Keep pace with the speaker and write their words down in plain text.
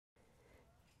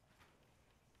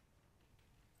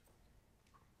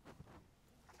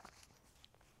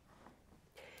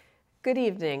Good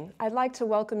evening. I'd like to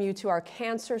welcome you to our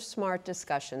CancerSmart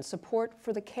discussion, support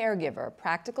for the caregiver,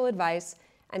 practical advice,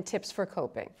 and tips for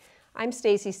coping. I'm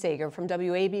Stacey Sager from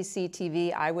WABC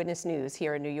TV Eyewitness News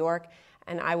here in New York,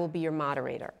 and I will be your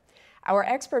moderator. Our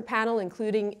expert panel,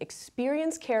 including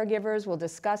experienced caregivers, will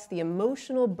discuss the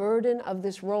emotional burden of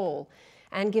this role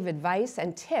and give advice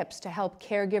and tips to help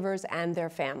caregivers and their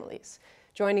families.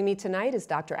 Joining me tonight is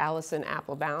Dr. Allison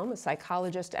Applebaum, a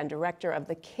psychologist and director of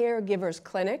the Caregivers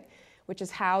Clinic, which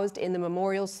is housed in the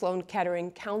Memorial Sloan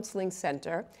Kettering Counseling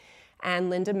Center, and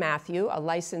Linda Matthew, a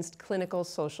licensed clinical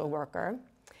social worker.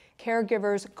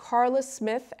 Caregivers Carla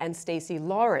Smith and Stacy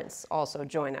Lawrence also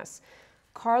join us.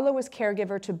 Carla was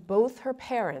caregiver to both her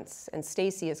parents, and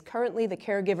Stacy is currently the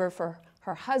caregiver for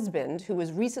her husband, who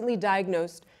was recently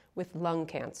diagnosed with lung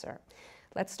cancer.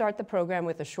 Let's start the program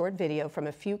with a short video from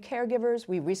a few caregivers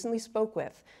we recently spoke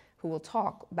with, who will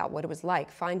talk about what it was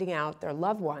like finding out their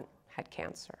loved one had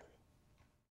cancer.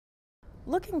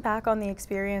 Looking back on the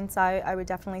experience, I would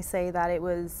definitely say that it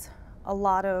was a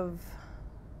lot of,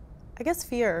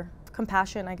 fear.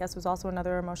 Compassion, was also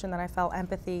another emotion that I felt.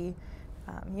 Empathy.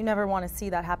 You never want to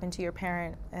see that happen to your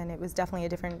parent, and it was definitely a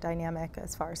different dynamic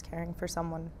as far as caring for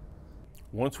someone.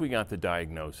 Once we got the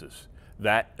diagnosis,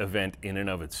 that event in and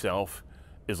of itself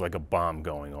is like a bomb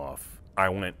going off. I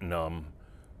went numb.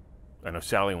 I know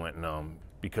Sally went numb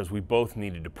because we both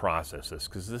needed to process this,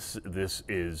 because this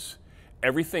is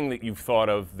everything that you've thought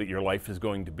of that your life is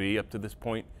going to be up to this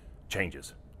point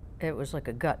changes. It was like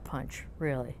a gut punch,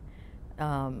 really.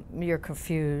 You're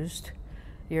confused.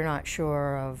 You're not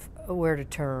sure of where to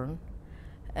turn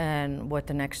and what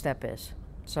the next step is.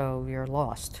 So you're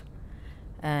lost,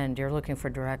 and you're looking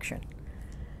for direction,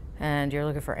 and you're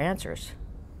looking for answers.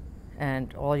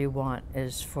 And all you want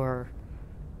is for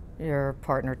your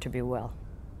partner to be well.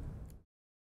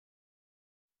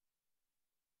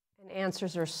 And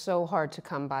answers are so hard to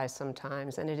come by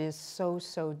sometimes, and it is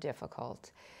so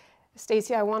difficult.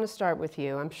 Stacy, I want to start with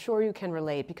you. I'm sure you can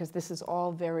relate because this is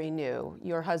all very new.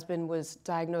 Your husband was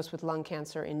diagnosed with lung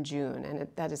cancer in June, and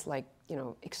that is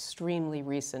extremely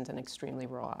recent and extremely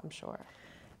raw, I'm sure.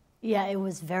 Yeah, it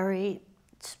was very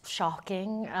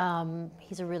shocking.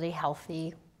 He's a really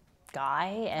healthy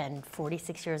guy and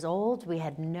 46 years old. We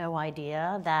had no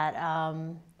idea that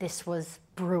this was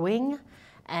brewing,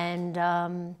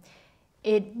 and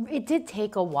it did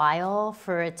take a while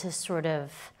for it to sort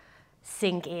of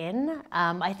sink in.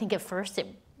 I think at first it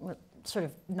was sort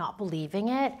of not believing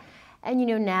it, and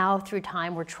now through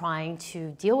time we're trying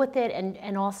to deal with it,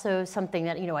 and also something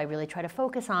that I really try to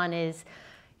focus on is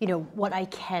what I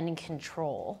can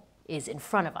control is in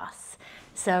front of us.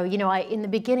 So in the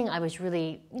beginning I was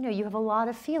really you have a lot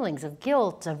of feelings of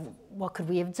guilt, of what could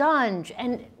we have done,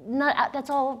 and that's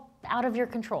all out of your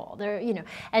control there,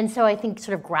 and so I think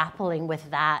sort of grappling with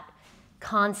that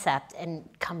concept and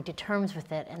coming to terms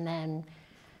with it, and then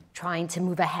trying to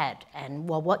move ahead and,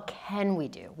 well, what can we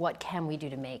do? What can we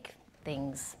do to make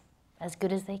things as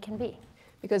good as they can be?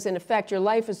 Because in effect, your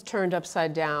life is turned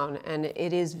upside down, and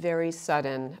it is very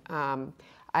sudden.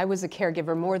 I was a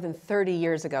caregiver more than 30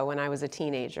 years ago when I was a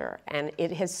teenager, and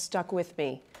it has stuck with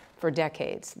me for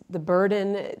decades. The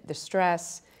burden, the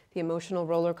stress, the emotional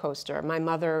roller coaster.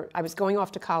 I was going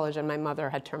off to college, and my mother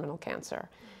had terminal cancer.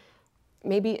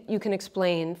 Maybe you can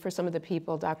explain for some of the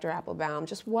people, Dr. Applebaum,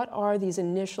 just what are these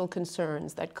initial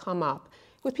concerns that come up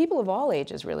with people of all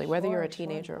ages, really, whether you're a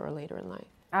teenager or later in life?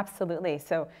 Absolutely.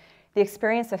 So the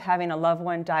experience of having a loved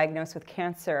one diagnosed with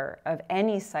cancer of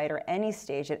any site or any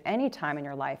stage at any time in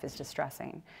your life is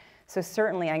distressing. So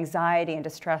certainly anxiety and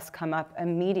distress come up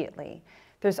immediately.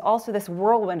 There's also this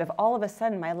whirlwind of all of a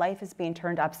sudden my life is being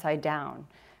turned upside down.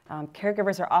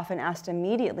 Caregivers are often asked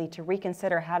immediately to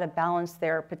reconsider how to balance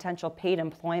their potential paid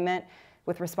employment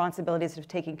with responsibilities of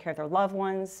taking care of their loved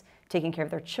ones, taking care of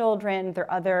their children,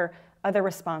 their other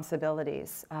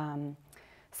responsibilities.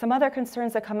 Some other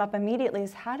concerns that come up immediately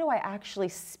is, how do I actually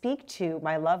speak to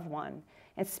my loved one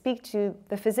and speak to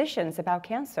the physicians about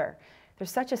cancer?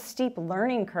 There's such a steep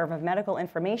learning curve of medical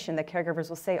information that caregivers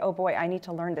will say, oh boy, I need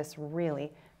to learn this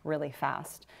really, really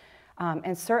fast.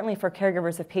 And certainly for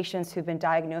caregivers of patients who've been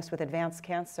diagnosed with advanced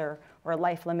cancer or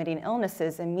life-limiting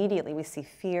illnesses, immediately we see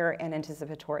fear and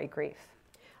anticipatory grief.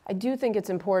 I do think it's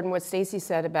important what Stacy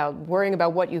said about worrying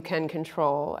about what you can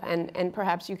control, and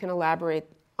perhaps you can elaborate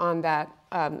on that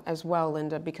as well,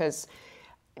 Linda, because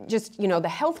just, the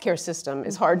healthcare system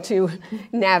is hard to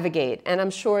navigate, and I'm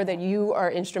sure that you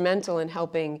are instrumental in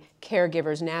helping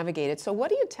caregivers navigate it. So what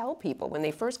do you tell people when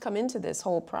they first come into this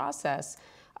whole process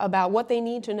about what they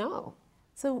need to know?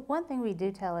 So one thing we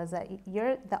do tell is that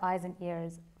you're the eyes and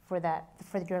ears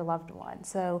for your loved one.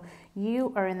 So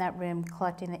you are in that room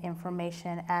collecting the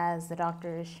information as the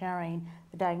doctor is sharing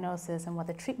the diagnosis and what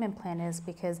the treatment plan is,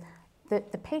 because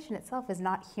the patient itself is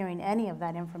not hearing any of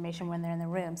that information when they're in the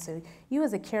room. So you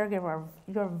as a caregiver,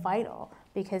 you're vital,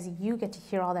 because you get to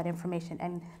hear all that information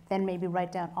and then maybe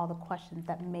write down all the questions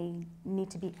that may need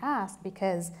to be asked,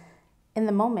 because in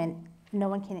the moment, no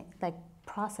one can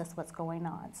process what's going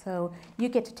on. So you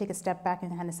get to take a step back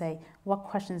and kind of say, what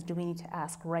questions do we need to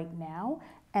ask right now?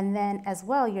 And then as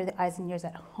well, you're the eyes and ears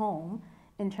at home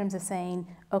in terms of saying,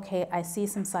 okay, I see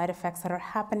some side effects that are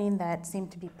happening that seem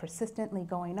to be persistently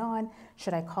going on.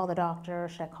 Should I call the doctor?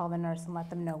 Should I call the nurse and let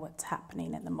them know what's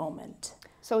happening in the moment?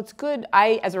 So it's good.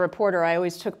 As a reporter, I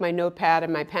always took my notepad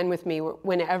and my pen with me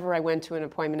whenever I went to an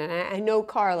appointment. And I know,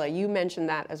 Carla, you mentioned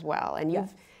that as well. And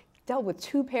you've dealt with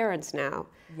 2 parents now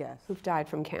who've died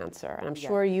from cancer. And I'm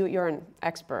sure you're an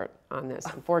expert on this,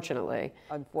 unfortunately.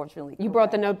 Unfortunately. You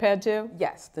brought the notepad too?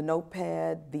 Yes, the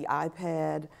notepad, the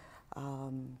iPad,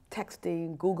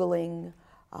 texting, Googling,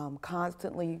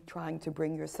 constantly trying to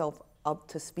bring yourself up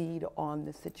to speed on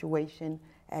the situation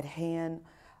at hand.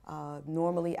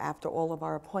 Normally, after all of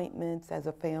our appointments as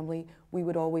a family, we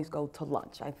would always go to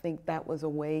lunch. I think that was a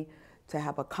way to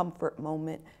have a comfort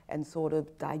moment and sort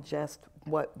of digest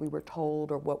what we were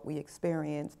told or what we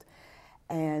experienced,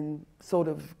 and sort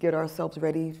of get ourselves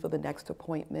ready for the next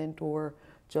appointment, or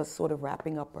just sort of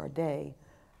wrapping up our day.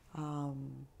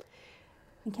 And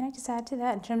can I just add to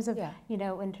that in terms of,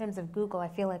 in terms of Google, I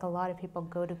feel like a lot of people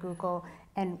go to Google,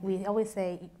 and we always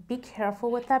say, be careful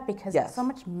with that, because there's so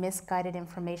much misguided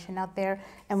information out there.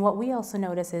 And what we also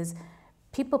notice is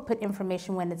people put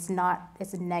information when it's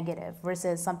negative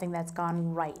versus something that's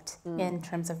gone right in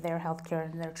terms of their healthcare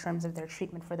and in terms of their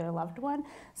treatment for their loved one.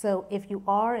 So if you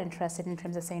are interested in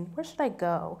terms of saying, where should I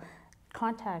go?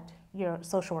 Contact your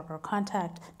social worker,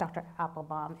 contact Dr.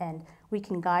 Applebaum, and we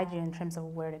can guide you in terms of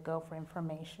where to go for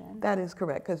information. That is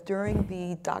correct, because during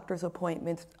the doctor's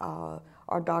appointments,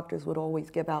 our doctors would always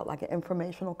give out like an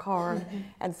informational card,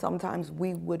 and sometimes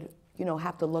we would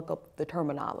have to look up the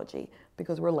terminology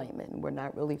because we're laymen, we're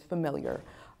not really familiar.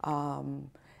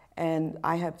 And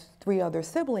I have 3 other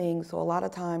siblings, so a lot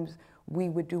of times we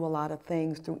would do a lot of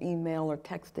things through email or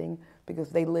texting because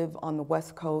they live on the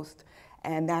West Coast,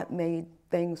 and that made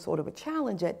things sort of a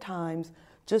challenge at times,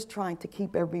 just trying to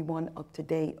keep everyone up to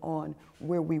date on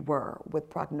where we were with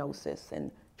prognosis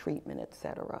and treatment, et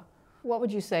cetera. What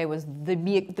would you say was the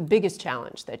biggest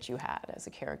challenge that you had as a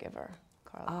caregiver,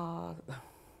 Carla?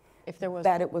 If there was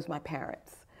that it was my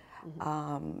parents.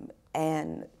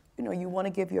 And you want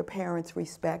to give your parents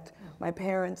respect. My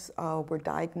parents were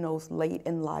diagnosed late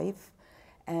in life,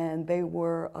 and they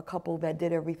were a couple that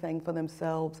did everything for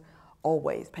themselves,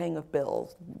 always paying of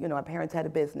bills. My parents had a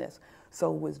business,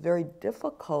 so it was very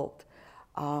difficult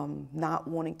not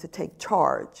wanting to take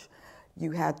charge.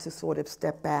 You had to sort of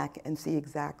step back and see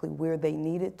exactly where they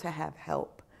needed to have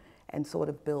help and sort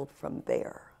of build from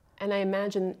there. And I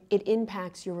imagine it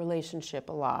impacts your relationship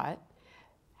a lot.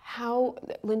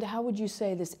 Linda, how would you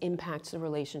say this impacts the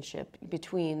relationship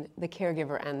between the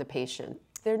caregiver and the patient?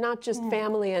 They're not just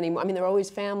family anymore. I mean, they're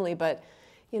always family, but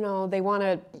they want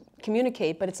to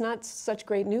communicate, but it's not such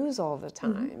great news all the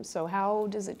time. So how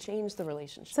does it change the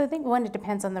relationship? So I think it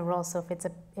depends on the role. So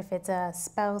if it's a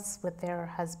spouse with their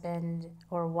husband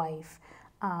or wife,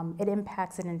 it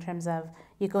impacts it in terms of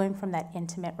you going from that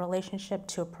intimate relationship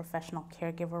to a professional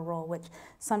caregiver role, which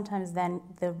sometimes then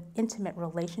the intimate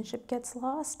relationship gets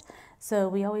lost. So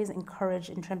we always encourage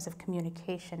in terms of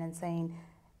communication and saying,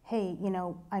 hey,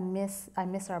 I miss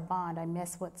our bond. I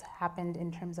miss what's happened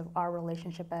in terms of our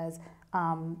relationship as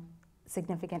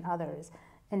significant others.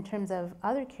 In terms of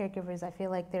other caregivers, I feel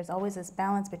like there's always this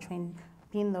balance between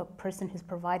being the person who's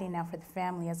providing now for the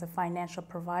family as a financial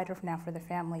provider now for the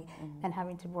family, and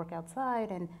having to work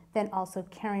outside, and then also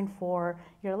caring for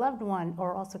your loved one,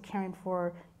 or also caring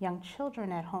for young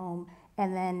children at home,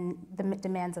 and then the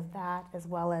demands of that, as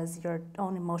well as your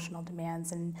own emotional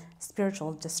demands and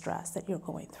spiritual distress that you're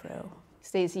going through.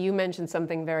 Stacey, you mentioned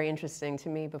something very interesting to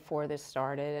me before this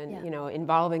started, and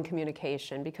involving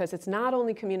communication, because it's not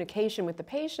only communication with the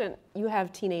patient, you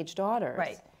have teenage daughters.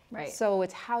 Right. So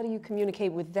it's how do you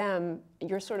communicate with them?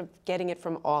 You're sort of getting it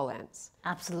from all ends.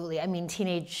 Absolutely. I mean,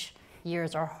 teenage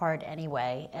years are hard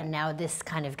anyway, and now this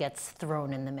kind of gets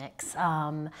thrown in the mix.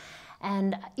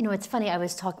 And it's funny,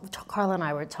 Carla and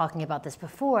I were talking about this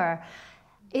before.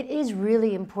 It is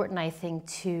really important, I think,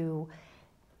 to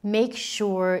make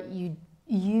sure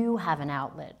you have an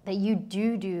outlet, that you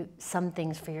do some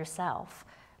things for yourself,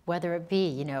 whether it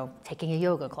be, taking a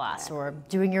yoga class or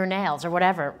doing your nails or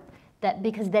whatever. that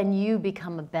because then you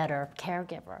become a better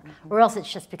caregiver, or else it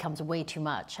just becomes way too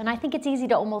much. And I think it's easy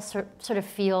to almost sort of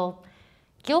feel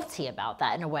guilty about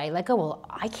that in a way, like, oh, well,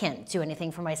 I can't do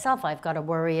anything for myself. I've got to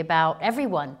worry about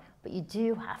everyone. But you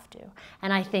do have to.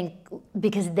 And I think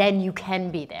because then you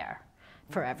can be there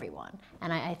for everyone.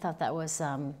 And I thought that was,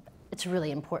 it's a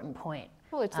really important point.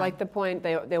 Well, it's like the point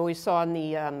they always saw on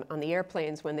the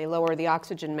airplanes when they lower the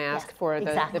oxygen mask Yes, for the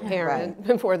exactly. parent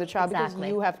before the child, Exactly.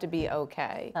 because you have to be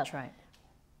okay. That's right.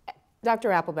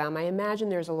 Dr. Applebaum, I imagine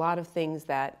there's a lot of things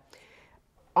that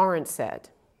aren't said,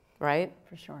 right?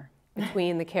 For sure.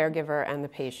 Between the caregiver and the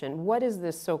patient. What is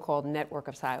this so-called network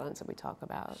of silence that we talk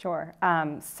about? Sure.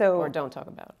 Or don't talk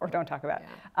about. Or don't talk about.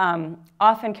 Yeah.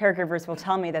 Often caregivers will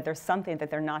tell me that there's something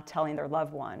that they're not telling their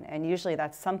loved one, and usually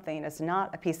that something is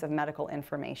not a piece of medical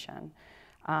information.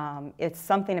 It's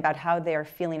something about how they are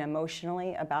feeling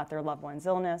emotionally about their loved one's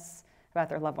illness, about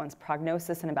their loved one's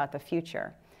prognosis, and about the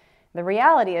future. The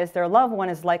reality is their loved one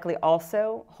is likely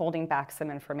also holding back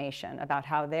some information about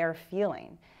how they're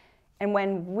feeling. And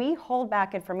when we hold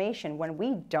back information, when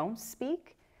we don't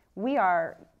speak, we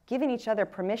are giving each other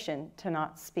permission to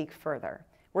not speak further.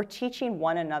 We're teaching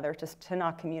one another to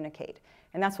not communicate.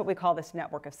 And that's what we call this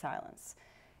network of silence.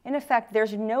 In effect,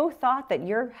 there's no thought that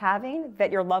you're having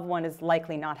that your loved one is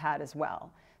likely not had as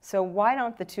well. So why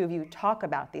don't the two of you talk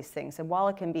about these things? And while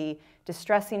it can be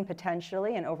distressing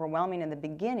potentially and overwhelming in the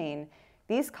beginning,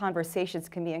 these conversations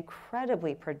can be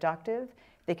incredibly productive.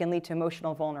 They can lead to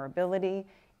emotional vulnerability,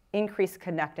 increased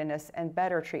connectedness, and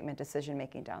better treatment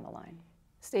decision-making down the line.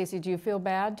 Stacey, do you feel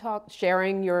bad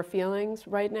sharing your feelings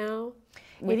right now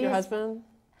with your husband?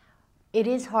 It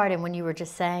is hard, and when you were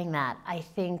just saying that, I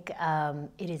think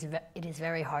it is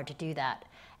very hard to do that.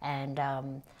 And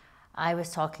I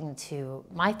was talking to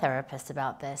my therapist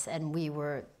about this, and we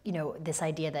were, this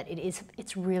idea that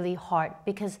it's really hard,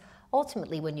 because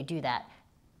ultimately when you do that,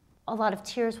 a lot of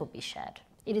tears will be shed.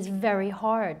 It is very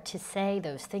hard to say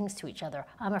those things to each other.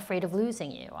 I'm afraid of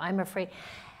losing you. I'm afraid.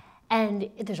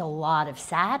 And there's a lot of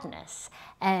sadness.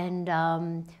 And,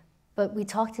 but we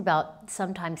talked about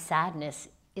sometimes sadness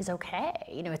is okay.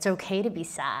 It's okay to be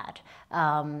sad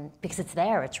because it's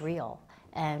there, it's real.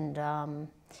 And,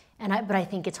 but I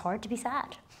think it's hard to be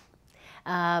sad.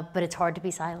 But it's hard to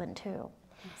be silent too.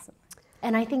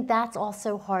 And I think that's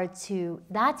also hard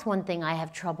that's one thing I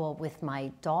have trouble with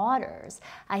my daughters.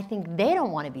 I think they don't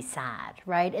want to be sad,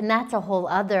 right? And that's a whole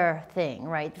other thing,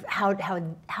 right? How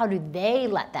do they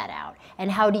let that out? And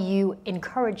how do you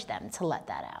encourage them to let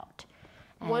that out?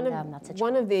 And,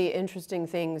 one of the interesting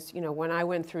things, when I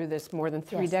went through this more than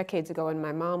 3 Yes. decades ago and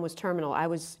my mom was terminal, I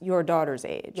was your daughter's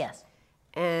age. Yes.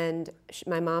 And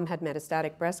my mom had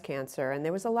metastatic breast cancer, and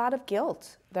there was a lot of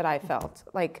guilt that I felt.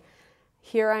 Like,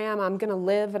 here I am, I'm gonna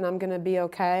live and I'm gonna be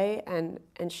okay, and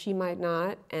she might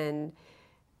not. And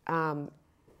can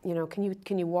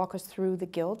you walk us through the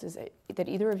guilt? Is it that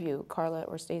either of you, Carla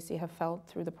or Stacey, have felt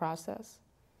through the process?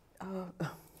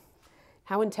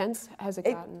 How intense has it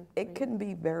gotten? It can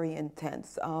be very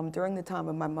intense. During the time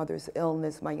of my mother's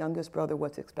illness, my youngest brother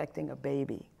was expecting a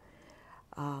baby.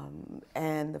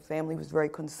 And the family was very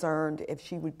concerned if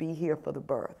she would be here for the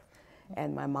birth.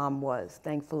 And my mom was,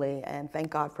 thankfully, and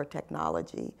thank God for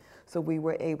technology. So we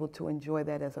were able to enjoy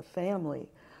that as a family.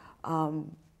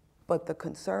 But the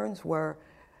concerns were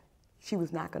she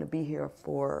was not going to be here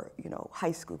for,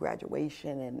 high school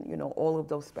graduation and, all of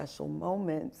those special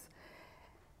moments.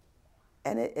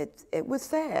 And it was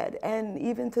sad. And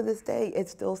even to this day,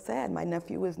 it's still sad. My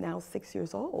nephew is now 6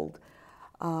 years old.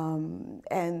 And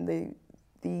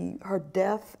her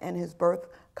death and his birth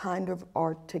kind of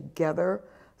are together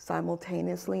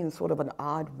simultaneously in sort of an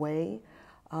odd way.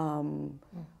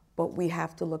 But we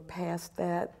have to look past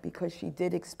that because she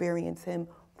did experience him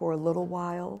for a little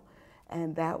while,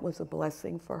 and that was a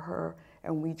blessing for her.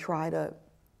 And we try to,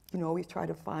 always try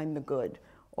to find the good,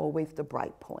 always the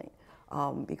bright point,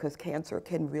 because cancer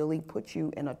can really put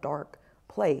you in a dark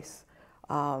place,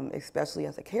 especially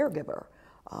as a caregiver.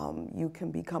 You can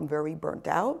become very burnt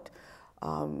out.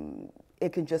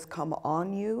 It can just come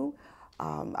on you.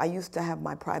 I used to have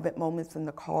my private moments in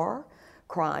the car,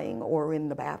 crying, or in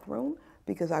the bathroom,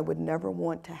 because I would never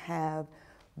want to have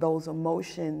those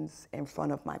emotions in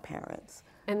front of my parents.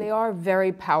 And they are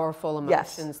very powerful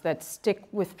emotions that stick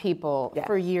with people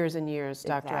for years and years,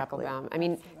 Dr. Exactly. Applebaum. I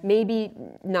mean, maybe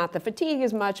not the fatigue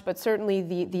as much, but certainly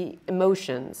the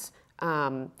emotions.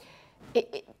 I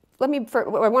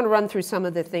want to run through some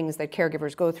of the things that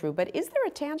caregivers go through, but is there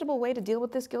a tangible way to deal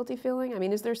with this guilty feeling? I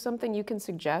mean, is there something you can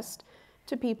suggest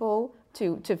to people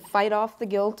to fight off the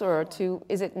guilt, or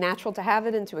is it natural to have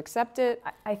it and to accept it?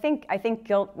 I think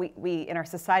guilt, we in our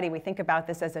society, we think about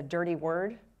this as a dirty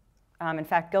word. In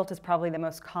fact, guilt is probably the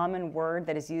most common word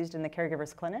that is used in the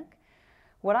Caregivers Clinic.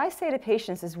 What I say to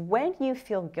patients is when you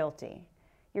feel guilty,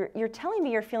 you're telling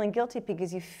me you're feeling guilty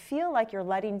because you feel like you're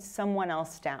letting someone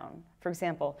else down. For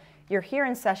example, you're here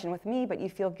in session with me, but you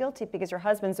feel guilty because your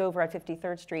husband's over at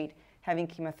 53rd Street having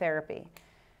chemotherapy.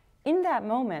 In that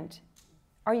moment,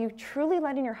 are you truly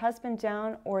letting your husband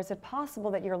down, or is it possible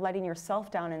that you're letting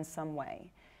yourself down in some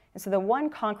way? And so the one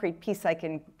concrete piece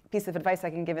of advice I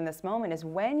can give in this moment is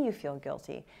when you feel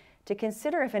guilty, to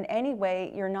consider if in any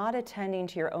way you're not attending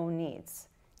to your own needs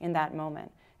in that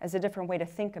moment as a different way to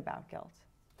think about guilt.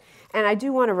 And I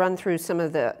do want to run through some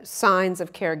of the signs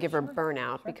of caregiver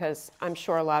burnout, because I'm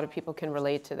sure a lot of people can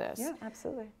relate to this. Yeah,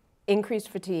 absolutely. Increased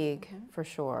fatigue, for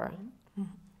sure.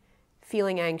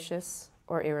 Feeling anxious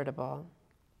or irritable.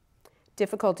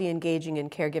 Difficulty engaging in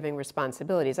caregiving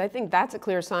responsibilities. I think that's a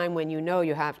clear sign when you know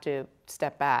you have to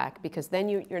step back, because then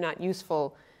you're not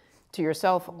useful to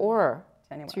yourself or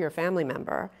to your family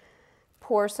member.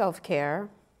 Poor self-care,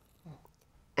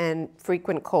 and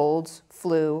frequent colds,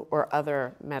 flu, or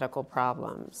other medical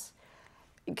problems.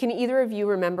 Can either of you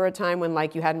remember a time when,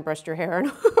 like, you hadn't brushed your hair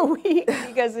in a week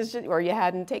because or you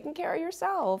hadn't taken care of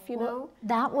yourself, you know?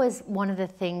 That was one of the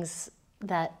things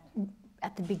that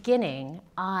at the beginning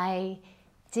I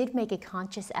did make a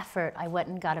conscious effort. I went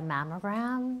and got a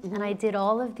mammogram, and I did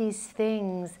all of these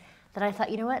things that I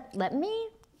thought, you know what, let me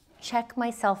check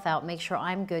myself out, make sure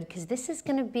I'm good, because this is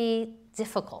going to be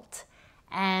difficult.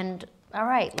 And all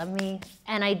right,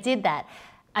 and I did that.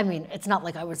 I mean, it's not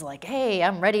like I was like, hey,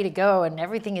 I'm ready to go and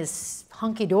everything is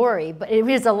hunky-dory, but it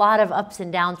was a lot of ups and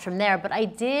downs from there. But I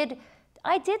did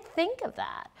think of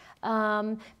that,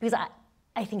 because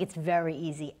I think it's very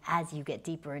easy as you get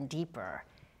deeper and deeper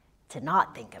to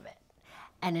not think of it.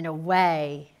 And in a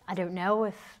way, I don't know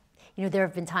if, you know, there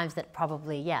have been times that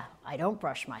probably, yeah, I don't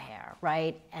brush my hair,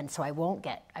 right? And so I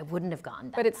wouldn't have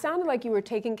gotten that. But it sounded like you were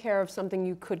taking care of something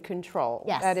you could control.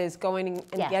 Yes. That is, going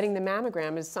and getting the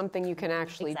mammogram is something you can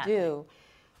actually do.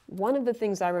 One of the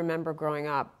things I remember growing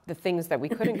up, the things that we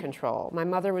couldn't control, my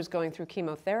mother was going through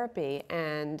chemotherapy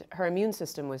and her immune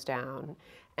system was down,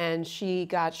 and she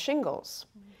got shingles.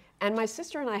 And my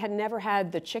sister and I had never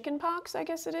had the chicken pox, I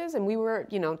guess it is, and we were,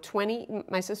 you know, 20,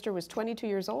 my sister was 22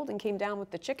 years old and came down with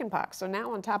the chicken pox. So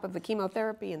now on top of the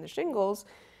chemotherapy and the shingles,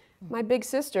 my big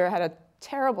sister had a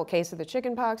terrible case of the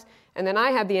chicken pox, and then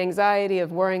I had the anxiety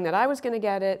of worrying that I was going to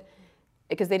get it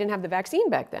because they didn't have the vaccine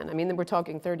back then. I mean, we're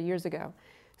talking 30 years ago.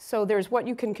 So there's what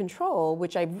you can control,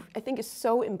 which I think is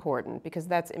so important because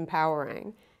that's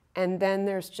empowering. And then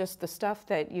there's just the stuff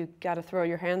that you got to throw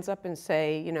your hands up and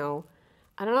say, you know,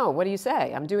 I don't know, what do you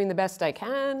say? I'm doing the best I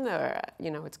can, or, you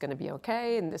know, it's going to be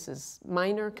okay, and this is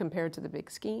minor compared to the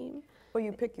big scheme. Well,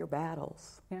 you pick your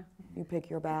battles. Yeah. You pick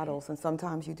your battles, and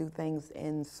sometimes you do things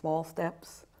in small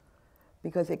steps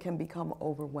because it can become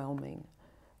overwhelming.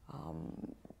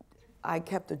 I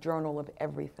kept a journal of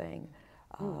everything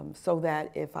so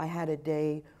that if I had a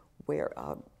day where,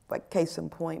 like case in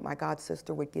point, my god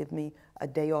sister would give me a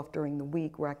day off during the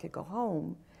week where I could go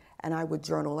home, and I would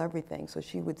journal everything. So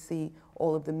she would see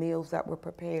all of the meals that were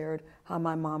prepared, how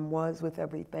my mom was with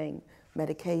everything,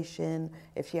 medication,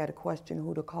 if she had a question,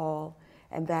 who to call,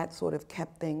 and that sort of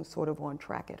kept things sort of on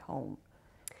track at home.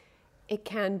 It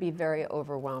can be very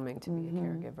overwhelming to be a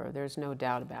caregiver, there's no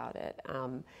doubt about it.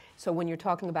 So when you're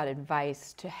talking about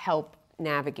advice to help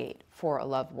navigate for a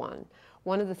loved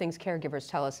one of the things caregivers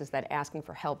tell us is that asking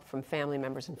for help from family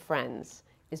members and friends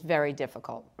is very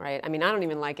difficult, right? I mean, I don't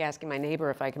even like asking my neighbor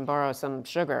if I can borrow some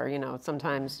sugar, you know,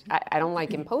 sometimes I don't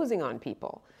like imposing on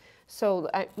people. So,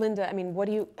 Linda, I mean,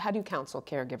 how do you counsel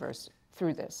caregivers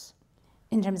through this?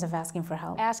 In terms of asking for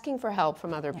help? Asking for help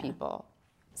from other people.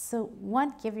 So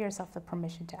one, give yourself the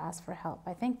permission to ask for help.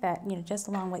 I think that, you know, just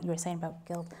along what you were saying about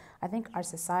guilt, I think our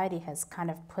society has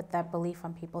kind of put that belief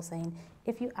on people saying,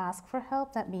 if you ask for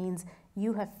help, that means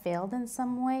you have failed in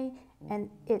some way. And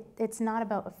it's not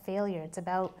about a failure. It's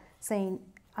about saying,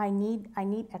 I need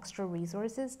extra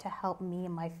resources to help me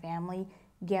and my family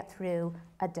get through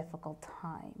a difficult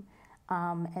time.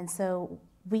 And so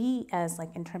we, as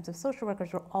like in terms of social workers,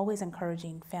 we're always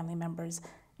encouraging family members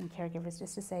and caregivers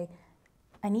just to say,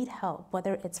 I need help,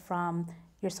 whether it's from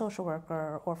your social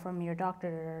worker or from your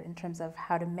doctor in terms of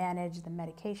how to manage the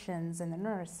medications and the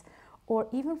nurse, or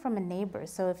even from a neighbor.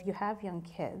 So if you have young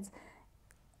kids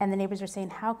and the neighbors are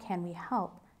saying, how can we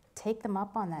help? Take them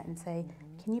up on that and say,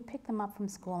 can you pick them up from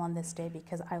school on this day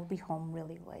because I'll be home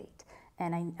really late.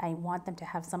 And I want them to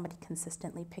have somebody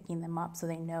consistently picking them up so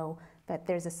they know that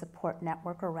there's a support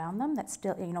network around them that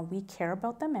still, you know, we care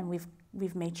about them and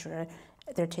we've made sure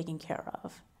they're taken care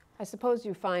of. I suppose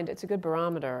you find it's a good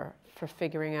barometer for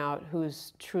figuring out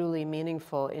who's truly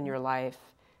meaningful in your life,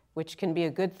 which can be a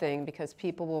good thing because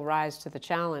people will rise to the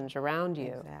challenge around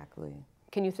you. Exactly.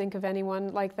 Can you think of anyone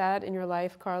like that in your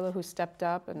life, Carla, who stepped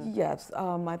up? And Yes,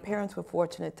 my parents were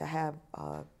fortunate to have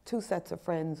 2 sets of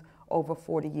friends over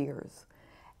 40 years.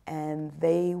 And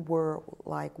they were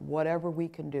like, whatever we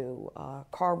can do,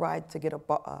 car ride to get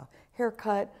a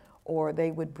haircut, or they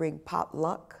would bring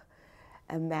potluck.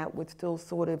 And that would still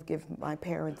sort of give my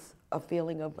parents a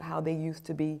feeling of how they used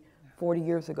to be 40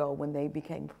 years ago when they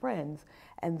became friends.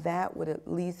 And that would at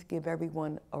least give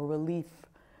everyone a relief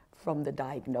from the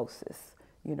diagnosis,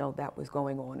 you know, that was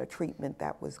going on, a treatment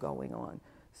that was going on.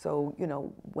 So, you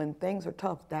know, when things are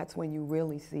tough, that's when you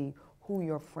really see who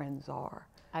your friends are.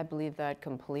 I believe that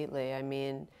completely. I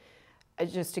mean,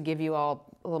 just to give you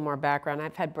all a little more background,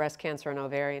 I've had breast cancer and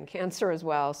ovarian cancer as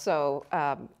well. So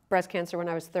breast cancer when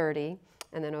I was 30,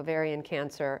 and then ovarian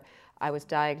cancer. I was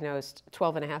diagnosed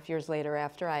 12 and a half years later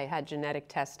after I had genetic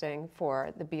testing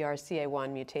for the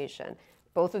BRCA1 mutation.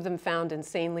 Both of them found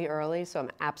insanely early, so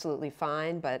I'm absolutely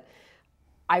fine, but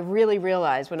I really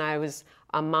realized when I was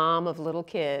a mom of little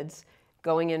kids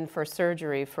going in for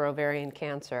surgery for ovarian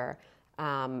cancer,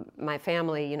 my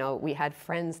family, you know, we had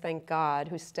friends, thank God,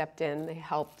 who stepped in. They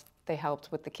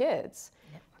helped with the kids.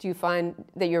 Yep. Do you find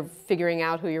that you're figuring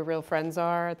out who your real friends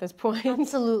are at this point?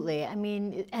 Absolutely. I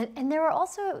mean, and there are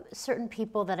also certain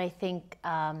people that I think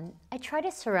I try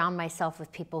to surround myself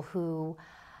with people who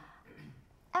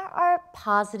are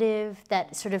positive,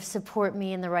 that sort of support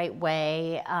me in the right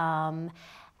way.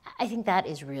 I think that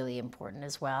is really important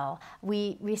as well.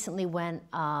 We recently went.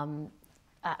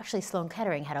 Actually, Sloan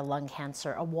Kettering had a lung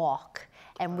cancer, a walk,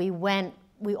 and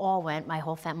we all went, my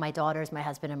whole family, my daughters, my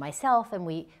husband and myself,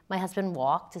 and my husband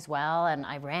walked as well, and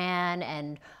I ran,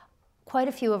 and quite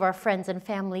a few of our friends and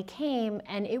family came,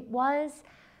 and it was,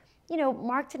 you know,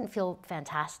 Mark didn't feel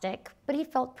fantastic, but he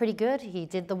felt pretty good. He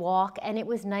did the walk, and it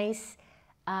was nice,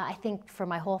 I think, for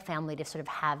my whole family to sort of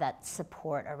have that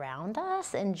support around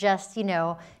us and just, you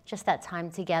know, just that time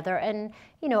together. And,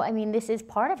 you know, I mean, this is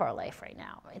part of our life right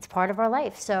now. It's part of our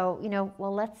life. So, you know,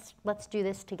 well, let's do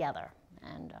this together.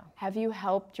 And have you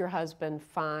helped your husband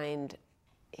find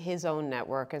his own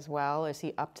network as well? Is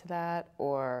he up to that,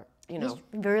 or, you know?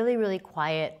 He's a really, really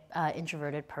quiet,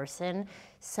 introverted person.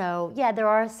 So, yeah, there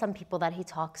are some people that he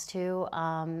talks to,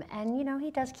 and, you know,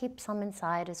 he does keep some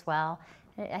inside as well.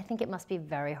 I think it must be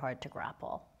very hard to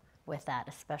grapple with that,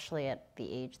 especially at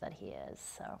the age that he is.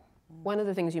 So, one of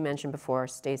the things you mentioned before,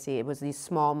 Stacey, it was these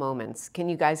small moments. Can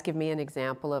you guys give me an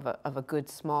example of a good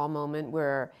small moment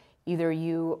where either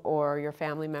you or your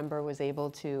family member was able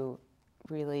to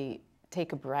really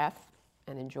take a breath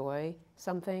and enjoy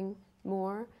something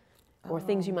more, or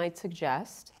things you might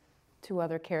suggest to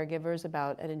other caregivers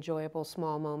about an enjoyable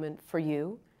small moment for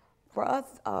you? For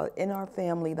us, in our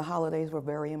family, the holidays were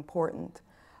very important,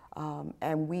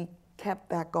 and we kept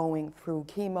that going through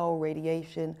chemo,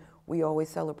 radiation. We always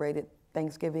celebrated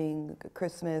Thanksgiving,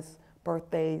 Christmas,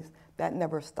 birthdays. That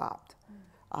never stopped.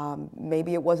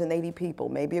 Maybe it wasn't 80 people,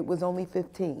 maybe it was only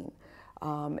 15.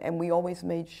 And we always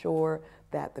made sure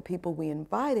that the people we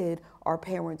invited, our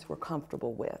parents were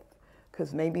comfortable with,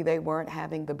 because maybe they weren't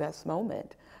having the best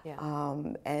moment. Yeah.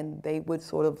 And they would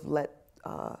sort of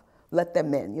let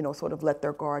them in, you know, sort of let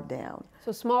their guard down.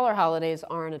 So smaller holidays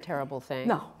aren't a terrible thing,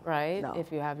 no, right? No.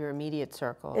 If you have your immediate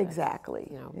circle. Exactly,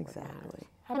 you know, exactly.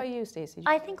 How about you, Stacey?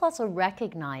 I think also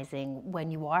recognizing when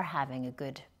you are having a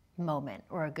good moment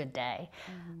or a good day.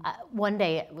 One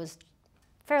day, it was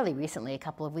fairly recently, a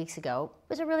couple of weeks ago, it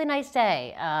was a really nice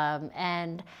day.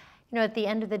 And, you know, at the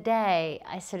end of the day,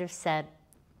 I sort of said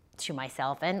to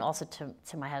myself and also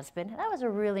to my husband, that was a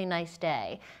really nice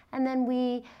day. And then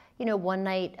we, you know, one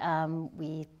night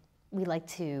we're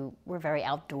very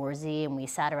outdoorsy, and we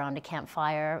sat around a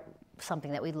campfire,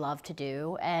 something that we love to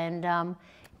do, and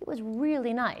it was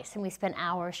really nice. And we spent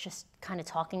hours just kind of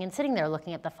talking and sitting there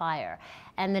looking at the fire.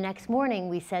 And the next morning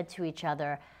we said to each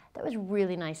other, that was a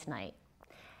really nice night.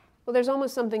 Well, there's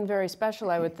almost something very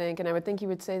special, I would think, and I would think you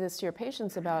would say this to your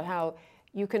patients about how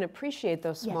you can appreciate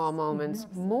those small moments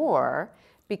more,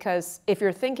 because if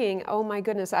you're thinking, oh my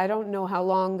goodness, I don't know how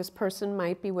long this person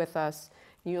might be with us,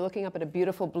 and you're looking up at a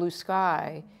beautiful blue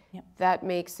sky, that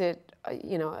makes it,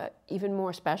 you know, even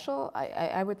more special,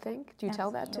 I would think. Do you tell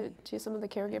that to some of the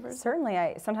caregivers?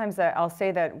 Certainly. Sometimes I'll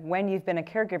say that when you've been a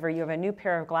caregiver, you have a new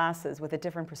pair of glasses with a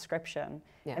different prescription.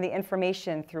 Yeah. And the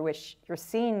information through which you're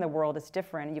seeing the world is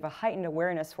different. You have a heightened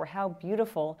awareness for how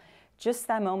beautiful just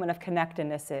that moment of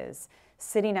connectedness is.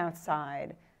 Sitting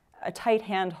outside, a tight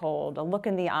handhold, a look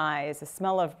in the eyes, a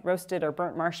smell of roasted or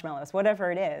burnt marshmallows,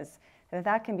 whatever it is.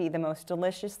 that can be the most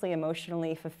deliciously,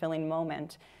 emotionally fulfilling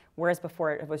moment, whereas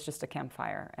before it was just a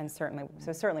campfire. And certainly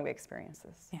we experience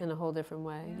this. In a whole different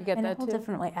way. You get in that a whole too?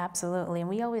 different way, absolutely. And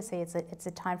we always say it's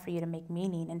a time for you to make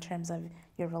meaning in terms of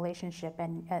your relationship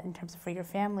and in terms of for your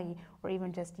family, or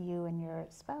even just you and your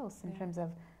spouse, in terms of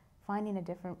finding a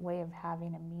different way of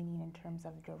having a meaning in terms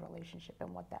of your relationship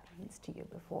and what that means to you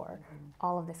before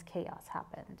all of this chaos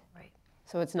happened. Right.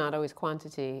 So it's not always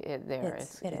quantity there.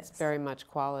 It is. Very much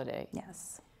quality.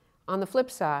 Yes. On the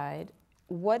flip side,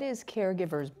 what is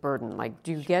caregivers' burden? Like,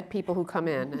 do you get people who come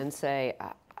in and say,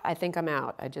 I think I'm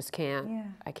out, I just can't,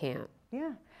 I can't?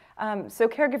 Yeah. So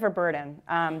caregiver burden,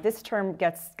 this term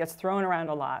gets thrown around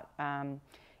a lot.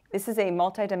 This is a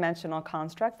multidimensional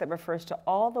construct that refers to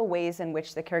all the ways in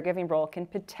which the caregiving role can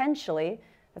potentially,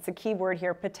 that's a key word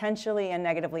here, potentially and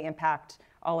negatively impact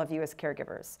all of you as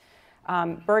caregivers.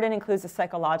 Burden includes a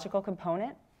psychological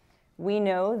component. We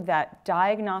know that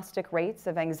diagnostic rates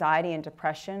of anxiety and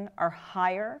depression are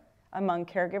higher among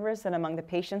caregivers than among the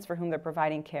patients for whom they're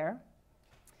providing care.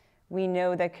 We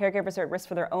know that caregivers are at risk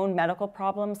for their own medical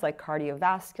problems like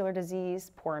cardiovascular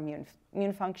disease, poor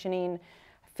immune functioning,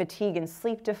 fatigue and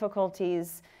sleep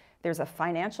difficulties. There's a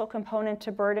financial component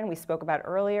to burden we spoke about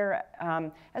earlier,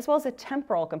 as well as a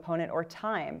temporal component or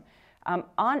time.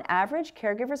 On average,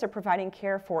 caregivers are providing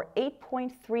care for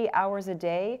 8.3 hours a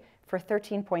day for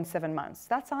 13.7 months.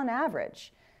 That's on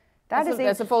average.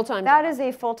 That's a full-time job. That is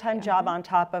a full-time job on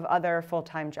top of other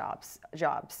full-time jobs.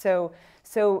 So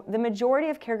the majority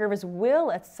of caregivers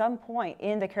will, at some point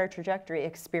in the care trajectory,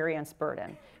 experience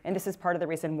burden. And this is part of the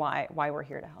reason why we're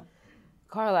here to help.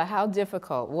 Carla, how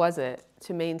difficult was it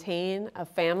to maintain a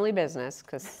family business,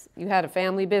 because you had a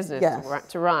family business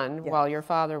to run while your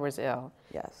father was ill?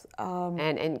 Yes.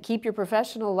 And keep your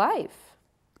professional life?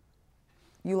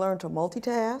 You learn to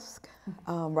multitask,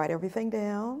 write everything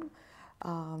down.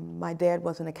 My dad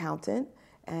was an accountant,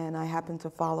 and I happened to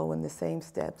follow in the same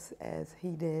steps as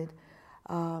he did.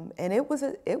 And it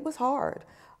was hard.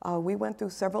 We went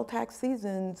through several tax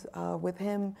seasons with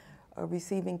him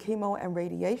receiving chemo and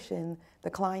radiation. The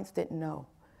clients didn't know.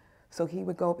 So he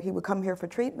would come here for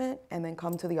treatment and then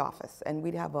come to the office, and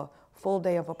we'd have a full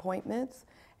day of appointments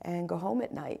and go home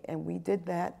at night. And we did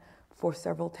that for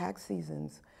several tax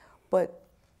seasons. But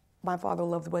my father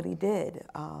loved what he did.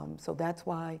 So that's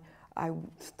why I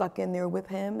stuck in there with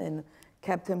him and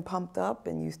kept him pumped up,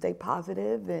 and you stay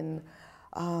positive. And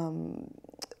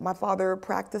my father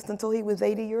practiced until he was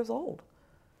 80 years old.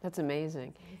 That's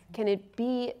amazing. Can it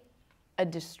be a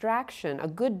distraction, a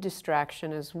good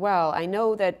distraction as well? I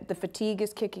know that the fatigue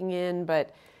is kicking in,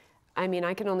 but I mean,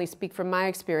 I can only speak from my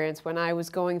experience when I was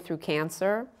going through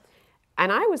cancer,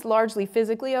 and I was largely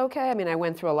physically okay. I mean, I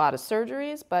went through a lot of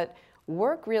surgeries, but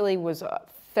work really was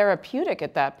therapeutic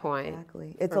at that point.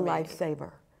 Exactly. It's a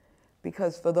lifesaver,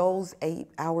 because for those 8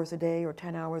 hours a day or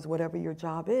 10 hours, whatever your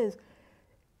job is,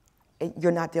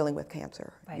 you're not dealing with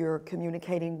cancer. Right. You're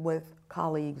communicating with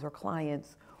colleagues or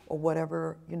clients or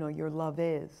whatever your love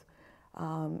is,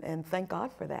 and thank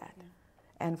God for that. Yeah.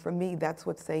 And for me, that's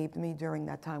what saved me during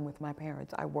that time with my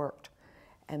parents. I worked,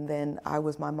 and then I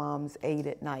was my mom's aide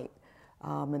at night,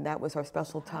 and that was her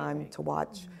special time to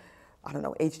watch, I don't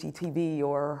know, HGTV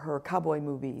or her cowboy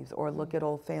movies, or look at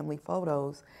old family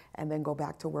photos, and then go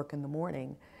back to work in the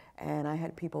morning. And I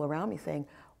had people around me saying,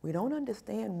 "We don't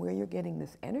understand where you're getting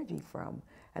this energy from."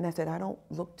 And I said, "I don't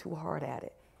look too hard at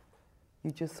it.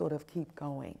 You just sort of keep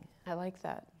going." I like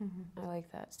that. I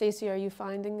like that. Stacey, are you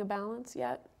finding a balance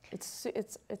yet? It's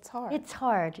hard. It's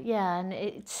hard, yeah, and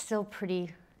it's still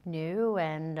pretty new,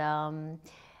 and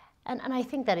I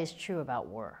think that is true about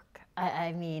work.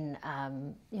 I mean,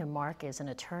 Mark is an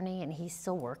attorney, and he's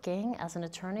still working as an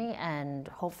attorney, and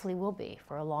hopefully will be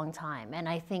for a long time. And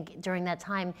I think during that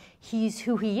time, he's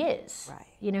who he is.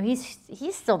 Right.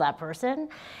 He's still that person,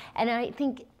 and I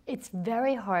think it's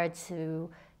very hard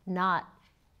to not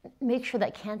make sure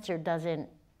that cancer doesn't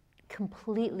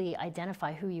completely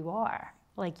identify who you are.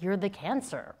 Like, you're the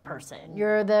cancer person,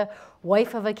 you're the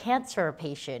wife of a cancer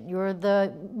patient, you're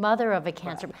the mother of a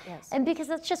cancer, yes. And because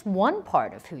that's just one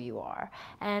part of who you are.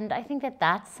 And I think that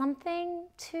that's something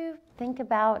to think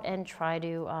about and try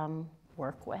to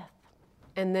work with.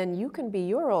 And then you can be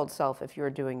your old self if you're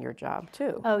doing your job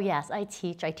too. Oh yes, I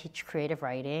teach creative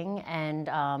writing, and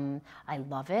I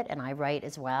love it, and I write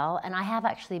as well. And I have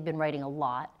actually been writing a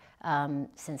lot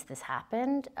since this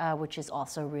happened, which is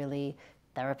also really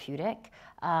therapeutic.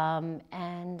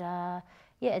 Yeah,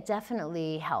 it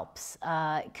definitely helps,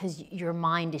 because your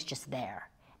mind is just there.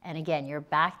 And again, you're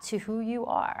back to who you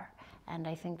are. And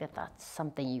I think that that's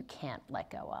something you can't let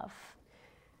go of.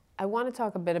 I want to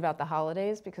talk a bit about the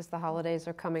holidays because the holidays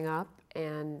are coming up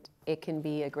and it can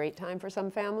be a great time for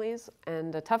some families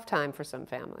and a tough time for some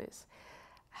families.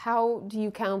 How do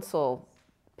you counsel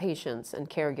patients and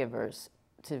caregivers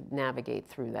to navigate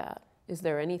through that? Is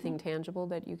there anything tangible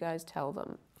that you guys tell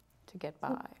them to get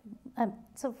by?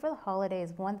 So for the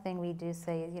holidays, one thing we do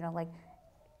say is, like,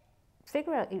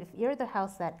 figure out if you're the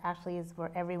house that actually is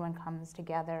where everyone comes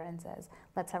together and says,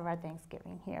 let's have our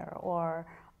Thanksgiving here, or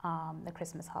the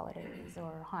Christmas holidays,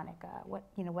 or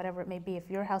Hanukkah, whatever it may be. If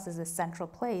your house is a central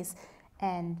place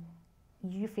and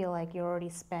you feel like you're already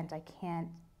spent, I can't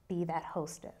be that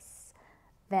hostess,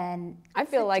 then I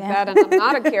feel like that, and I'm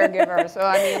not a caregiver, so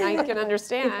I mean, I can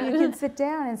understand. If you can sit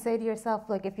down and say to yourself,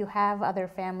 like, if you have other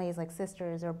families like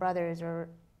sisters or brothers or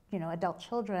adult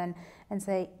children, and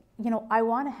say, I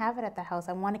want to have it at the house.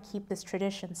 I want to keep this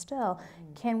tradition still.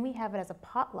 Can we have it as a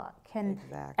potluck? Can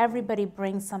everybody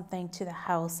bring something to the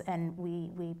house and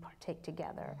we partake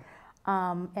together?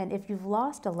 And if you've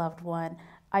lost a loved one,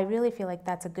 I really feel like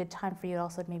that's a good time for you to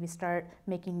also maybe start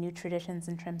making new traditions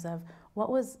in terms of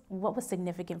what was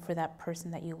significant for that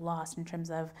person that you lost in terms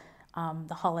of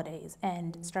the holidays,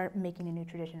 and start making a new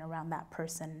tradition around that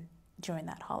person during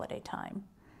that holiday time.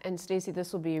 And Stacey,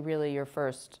 this will be really your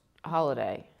first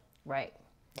holiday. Right.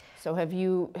 So have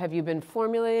you been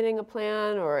formulating a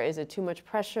plan, or is it too much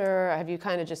pressure? Have you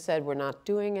kind of just said we're not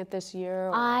doing it this year?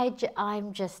 Or? I'm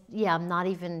not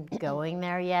even going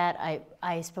there yet.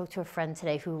 I spoke to a friend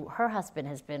today who her husband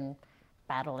has been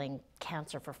battling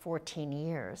cancer for 14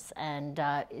 years and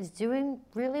is doing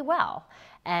really well.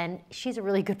 And she's a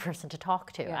really good person to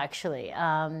talk to, actually.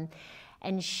 And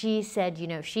she said,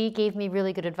 she gave me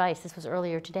really good advice. This was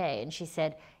earlier today. And she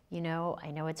said, I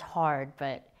know it's hard,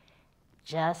 but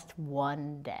just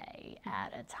one day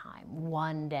at a time,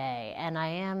 one day. And I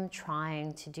am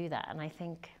trying to do that. And I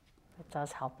think it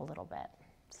does help a little bit,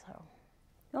 so.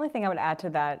 The only thing I would add to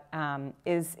that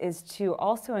is to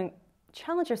also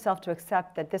challenge yourself to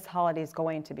accept that this holiday is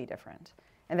going to be different,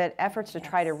 and that efforts to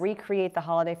try to recreate the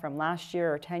holiday from last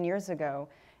year or 10 years ago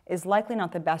is likely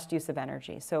not the best use of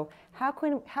energy. So how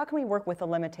can we work with the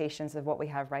limitations of what we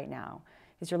have right now?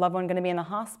 Is your loved one going to be in the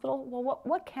hospital? Well,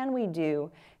 what can we do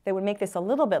that would make this a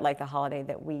little bit like the holiday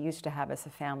that we used to have as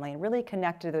a family, and really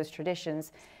connect to those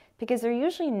traditions? Because they're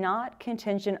usually not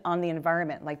contingent on the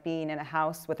environment, like being in a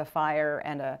house with a fire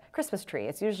and a Christmas tree.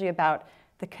 It's usually about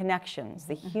the connections,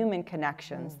 the human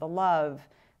connections, the love,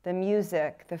 the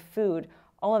music, the food.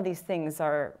 All of these things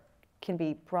can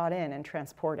be brought in and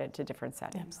transported to different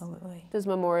settings. Absolutely. Does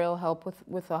Memorial help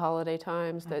with the holiday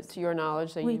times? That, to your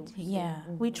knowledge, that we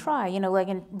try.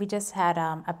 And we just had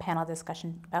a panel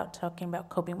discussion talking about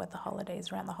coping with the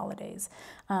holidays, around the holidays,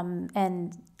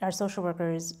 and our social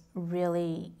workers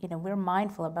really, we're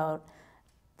mindful about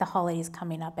the holidays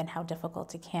coming up and how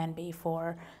difficult it can be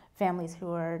for families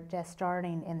who are just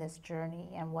starting in this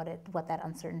journey, and what that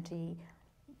uncertainty,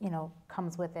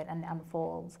 comes with it and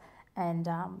unfolds. And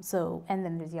and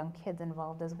then there's young kids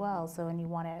involved as well. So, and you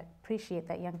want to appreciate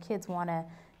that young kids want to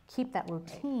keep that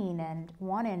routine and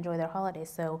want to enjoy their holidays.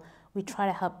 So we try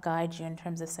to help guide you in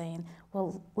terms of saying,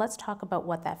 well, let's talk about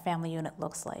what that family unit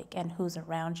looks like and who's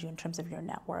around you in terms of your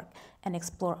network, and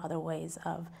explore other ways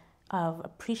of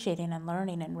appreciating and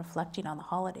learning and reflecting on the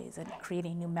holidays and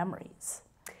creating new memories.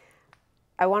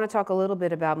 I want to talk a little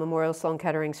bit about Memorial Sloan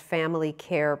Kettering's family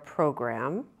care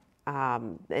program.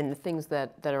 And the things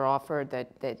that are offered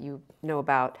that you know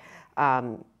about.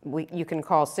 You can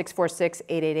call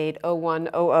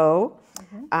 646-888-0100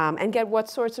 and get what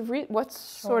sort of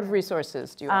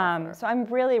resources do you offer? So I'm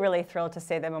really, really thrilled to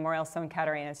say that Memorial Sloan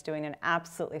Kettering is doing an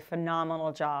absolutely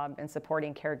phenomenal job in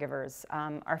supporting caregivers.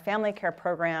 Our family care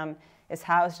program is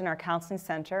housed in our counseling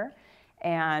center,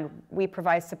 and we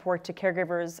provide support to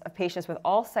caregivers of patients with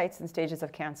all sites and stages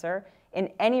of cancer in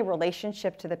any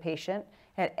relationship to the patient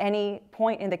at any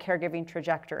point in the caregiving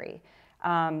trajectory.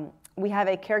 We have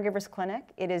a caregivers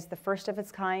clinic. It is the first of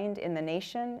its kind in the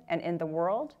nation and in the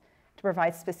world to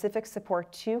provide specific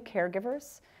support to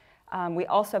caregivers. We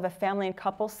also have a family and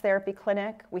couples therapy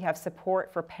clinic. We have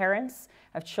support for parents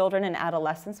of children and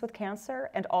adolescents with cancer,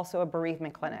 and also a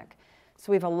bereavement clinic.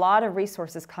 So we have a lot of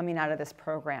resources coming out of this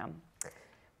program.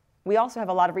 We also have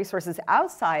a lot of resources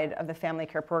outside of the family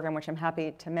care program, which I'm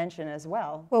happy to mention as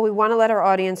well. Well, we want to let our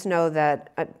audience know that,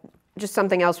 just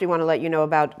something else we want to let you know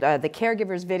about, the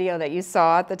Caregivers video that you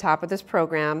saw at the top of this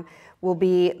program will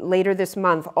be later this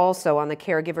month also on the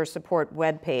Caregiver Support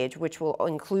webpage, which will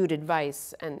include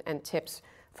advice and tips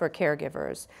for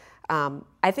caregivers.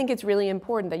 I think it's really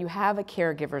important that you have a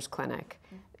caregivers clinic.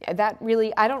 That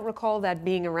really, I don't recall that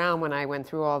being around when I went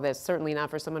through all this, certainly not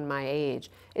for someone my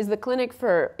age. Is the clinic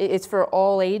it's for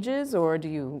all ages, or do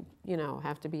you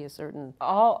have to be a certain?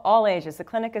 All ages. The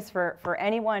clinic is for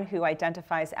anyone who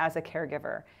identifies as a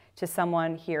caregiver to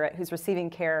someone here who's receiving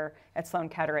care at Sloan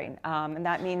Kettering. And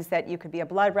that means that you could be a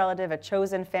blood relative, a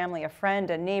chosen family, a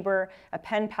friend, a neighbor, a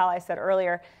pen pal I said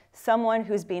earlier, someone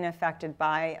who's being affected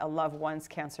by a loved one's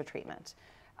cancer treatment.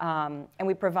 And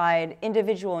we provide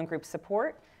individual and group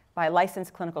support by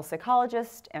licensed clinical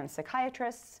psychologists and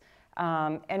psychiatrists.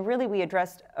 And really we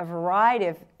addressed a variety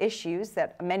of issues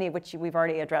that many of which we've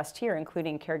already addressed here,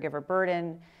 including caregiver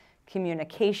burden,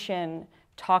 communication,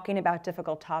 talking about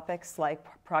difficult topics like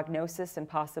prognosis and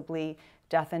possibly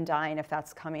death and dying if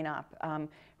that's coming up.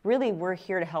 Really, we're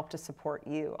here to help to support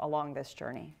you along this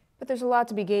journey. But there's a lot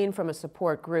to be gained from a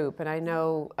support group, and I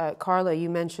know, Carla,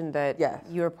 you mentioned that Yes.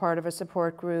 you're part of a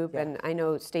support group, Yes. and I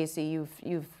know, Stacy,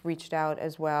 you've reached out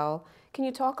as well. Can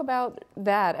you talk about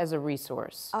that as a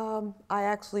resource? I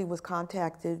actually was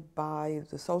contacted by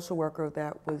the social worker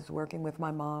that was working with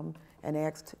my mom and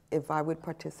asked if I would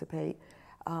participate.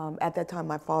 At that time,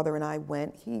 my father and I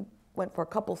went. He went for a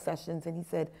couple sessions, and he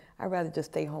said, I'd rather just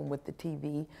stay home with the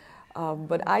TV.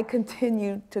 But I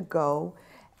continued to go.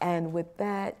 And with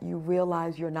that, you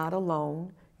realize you're not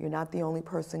alone. You're not the only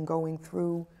person going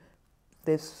through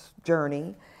this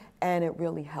journey. And it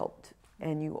really helped.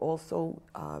 And you also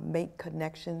make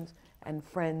connections and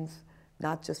friends,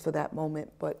 not just for that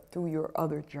moment, but through your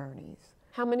other journeys.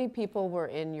 How many people were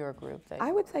in your group?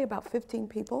 I would say about 15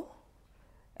 people.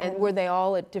 And were they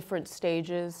all at different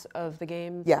stages of the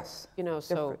game? Yes.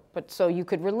 So you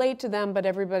could relate to them, but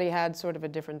everybody had sort of a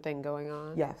different thing going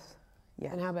on? Yes.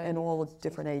 Yes. And how about and all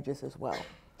different ages as well.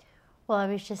 Well, I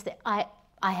was just, I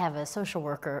have a social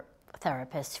worker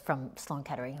therapist from Sloan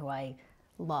Kettering who I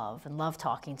love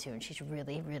talking to, and she's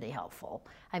really, really helpful.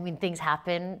 I mean, things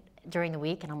happen during the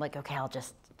week, and I'm like, okay, I'll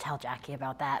just tell Jackie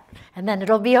about that, and then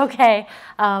it'll be okay.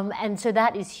 And so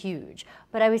that is huge.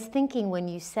 But I was thinking when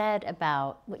you said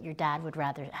about what your dad would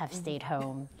rather have stayed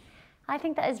home, I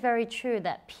think that is very true,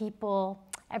 that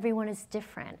everyone is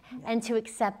different, and to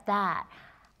accept that.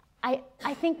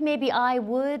 I think maybe I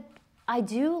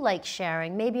do like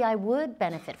sharing. Maybe I would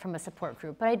benefit from a support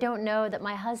group, but I don't know that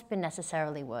my husband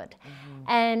necessarily would.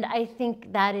 And I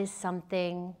think that is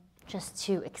something just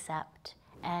to accept.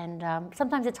 And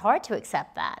sometimes it's hard to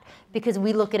accept that because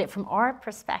we look at it from our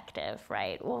perspective,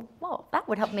 right? Well, that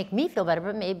would help make me feel better,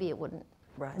 but maybe it wouldn't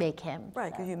make him.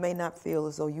 Right, because you may not feel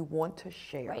as though you want to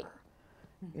share. Right.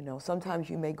 Sometimes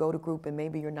you may go to group and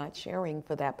maybe you're not sharing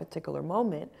for that particular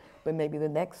moment, but maybe the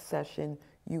next session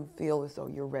you feel as though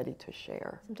you're ready to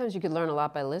share. Sometimes you could learn a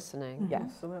lot by listening. Yes.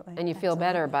 Absolutely. And you feel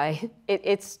better by,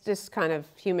 it's just kind of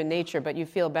human nature, but you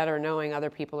feel better knowing other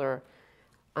people are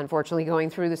unfortunately going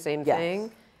through the same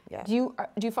thing. Yes. Do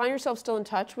you find yourself still in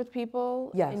touch with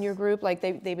people in your group? Like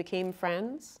they became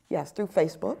friends? Yes, through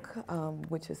Facebook,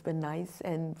 which has been nice,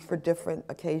 and for different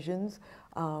occasions,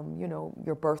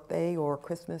 your birthday or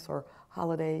Christmas or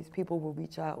holidays, people will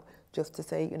reach out just to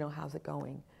say, how's it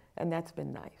going? And that's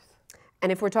been nice.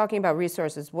 And if we're talking about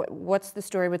resources, what's the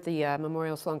story with the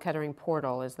Memorial Sloan Kettering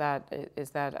portal? Is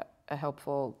that a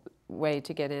helpful way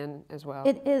to get in as well?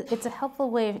 It's a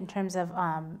helpful way in terms of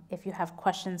if you have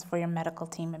questions for your medical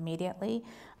team immediately.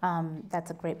 That's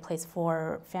a great place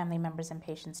for family members and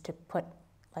patients to put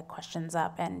questions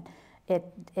up, and it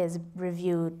is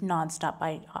reviewed nonstop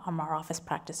by our office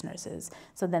practice nurses.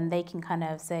 So then they can kind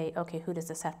of say, okay, who does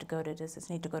this have to go to? Does this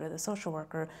need to go to the social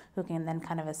worker, who can then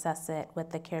kind of assess it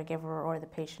with the caregiver or the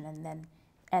patient,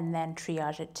 and then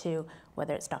triage it to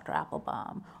whether it's Dr.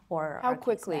 Applebaum or how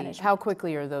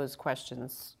quickly are those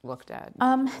questions looked at?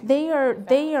 They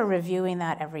are reviewing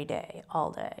that every day,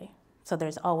 all day. So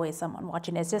there's always someone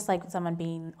watching. It's just like someone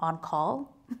being on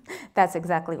call. That's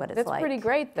exactly what it's like. That's pretty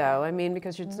great, though. I mean,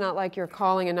 because it's not like you're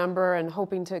calling a number and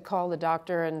hoping to call the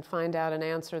doctor and find out an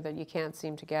answer that you can't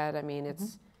seem to get. I mean,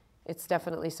 it's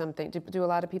definitely something. Do a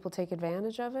lot of people take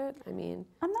advantage of it? I mean,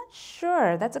 I'm not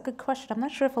sure. That's a good question. I'm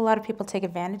not sure if a lot of people take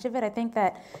advantage of it. I think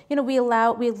that we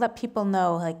let people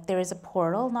know there is a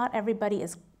portal. Not everybody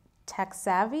is tech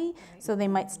savvy, so they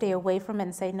might stay away from it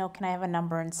and say, no, can I have a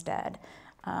number instead?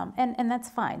 And that's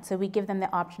fine. So we give them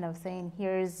the option of saying,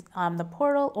 here's the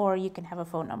portal, or you can have a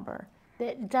phone number.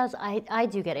 It does. I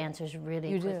do get answers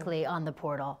really quickly on the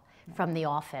portal from the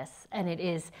office, and it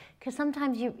is because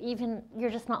sometimes you're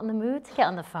just not in the mood to get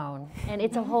on the phone, and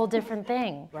it's a whole different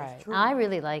thing. Right. I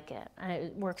really like it, and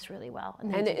it works really well.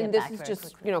 And this is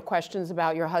just questions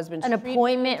about your husband's an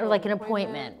appointment, or like an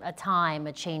appointment, a time,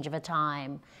 a change of a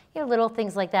time, little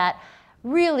things like that.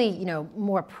 Really,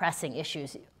 more pressing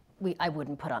issues. I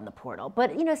wouldn't put on the portal.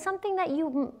 But something that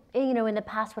you in the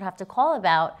past would have to call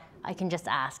about, I can just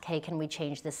ask, hey, can we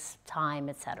change this time,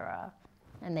 etc.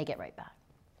 And they get right back.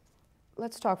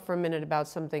 Let's talk for a minute about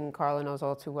something Carla knows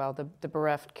all too well, the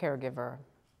bereft caregiver.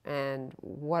 And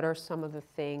what are some of the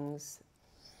things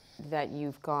that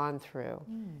you've gone through?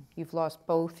 You've lost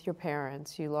both your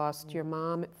parents. You lost your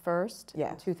mom at first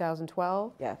in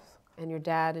 2012. Yes. And your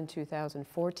dad in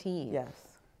 2014. Yes.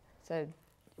 It's a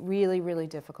really, really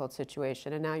difficult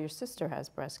situation. And now your sister has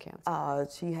breast cancer.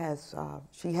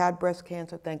 She had breast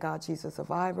cancer. Thank God she's a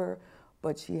survivor,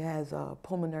 but she has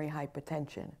pulmonary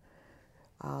hypertension.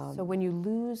 So when you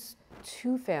lose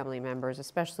two family members,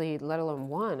 especially let alone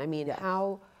one, I mean,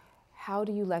 how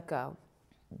do you let go?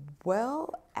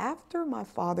 Well, after my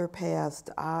father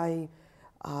passed,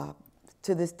 to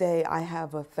this day, I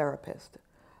have a therapist.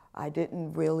 I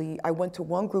went to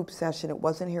one group session. It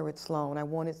wasn't here at Sloan. I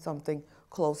wanted something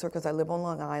closer because I live on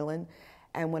Long Island.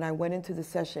 And when I went into the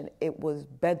session, it was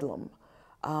bedlam.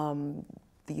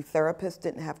 The therapist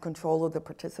didn't have control of the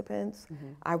participants.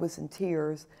 I was in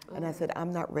tears, and I said,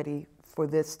 I'm not ready for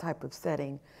this type of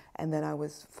setting. And then I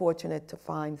was fortunate to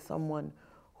find someone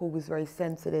who was very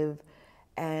sensitive,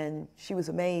 and she was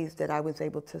amazed that I was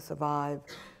able to survive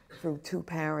through two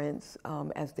parents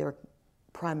as their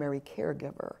primary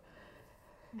caregiver.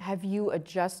 Have you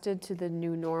adjusted to the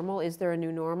new normal? Is there a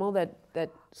new normal that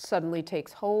suddenly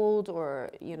takes hold, or,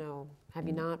 have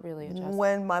you not really adjusted?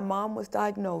 When my mom was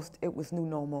diagnosed, it was new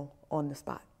normal on the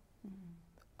spot.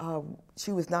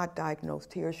 She was not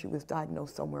diagnosed here. She was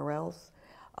diagnosed somewhere else.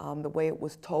 The way it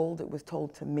was told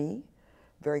to me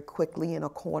very quickly in a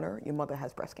corner, your mother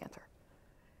has breast cancer.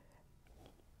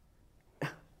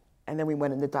 And then we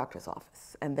went in the doctor's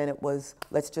office. And then it was,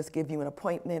 let's just give you an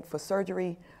appointment for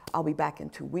surgery. I'll be back in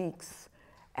 2 weeks.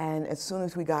 And as soon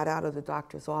as we got out of the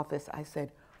doctor's office, I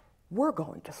said, we're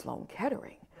going to Sloan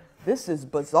Kettering. This is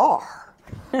bizarre.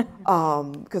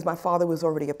 Because my father was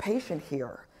already a patient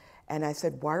here. And I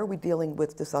said, why are we dealing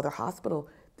with this other hospital?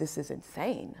 This is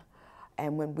insane.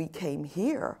 And when we came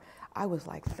here, I was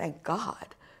like, thank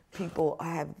God. People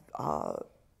have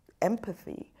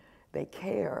empathy. They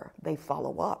care. They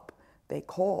follow up. They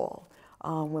call.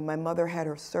 When my mother had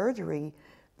her surgery,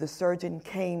 the surgeon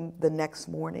came the next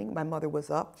morning. My mother was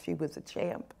up. She was a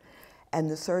champ. And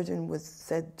the surgeon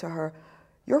said to her,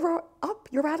 you're up.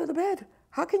 You're out of the bed.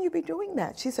 How can you be doing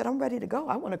that? She said, I'm ready to go.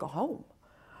 I want to go home.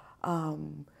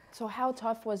 So how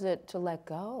tough was it to let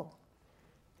go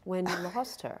when you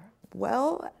lost her?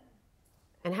 Well,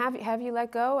 and have you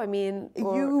let go? I mean,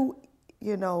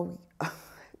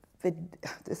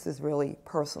 this is really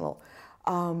personal.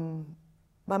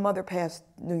 My mother passed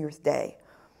New Year's Day,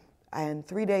 and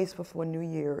 3 days before New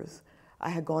Year's, I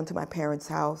had gone to my parents'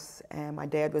 house, and my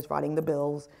dad was writing the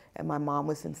bills, and my mom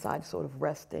was inside sort of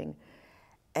resting,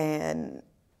 and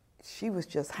she was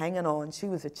just hanging on. She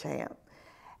was a champ.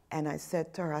 And I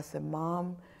said to her, I said,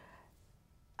 Mom,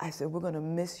 I said, we're going to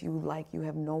miss you like you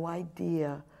have no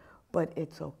idea, but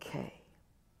it's okay.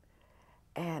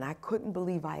 And I couldn't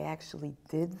believe I actually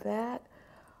did that,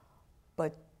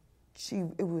 but she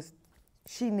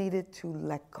needed to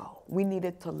let go. We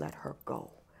needed to let her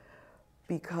go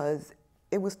because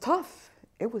it was tough.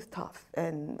 It was tough.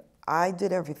 And I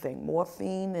did everything,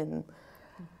 morphine and,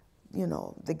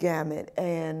 the gamut.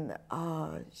 And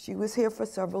she was here for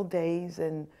several days,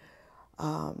 and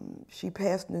she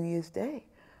passed New Year's Day.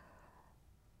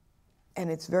 And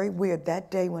it's very weird.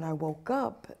 That day when I woke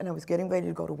up and I was getting ready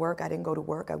to go to work, I didn't go to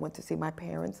work. I went to see my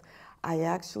parents. I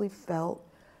actually felt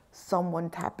someone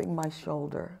tapping my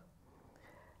shoulder.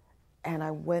 And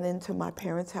I went into my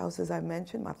parents' house, as I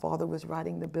mentioned. My father was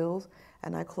writing the bills,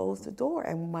 and I closed the door.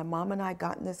 And my mom and I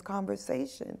got in this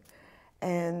conversation.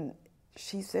 And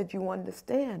she said, you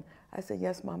understand? I said,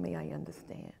 yes, Mommy, I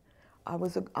understand.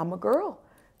 I'm a girl.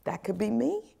 That could be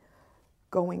me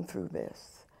going through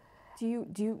this.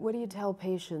 What do you tell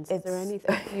patients? Is there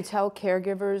anything, do you tell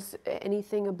caregivers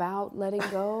anything about letting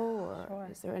go, or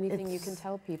is there anything you can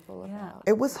tell people about?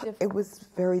 It was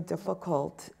very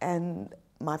difficult, and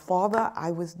my father,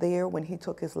 I was there when he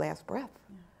took his last breath.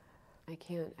 I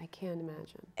can't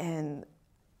imagine. And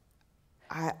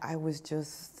I was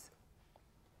just,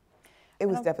 it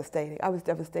was devastating. I was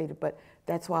devastated, but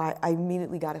that's why I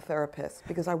immediately got a therapist,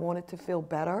 because I wanted to feel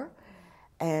better.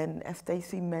 And as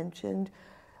Stacy mentioned,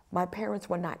 my parents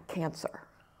were not cancer.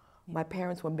 My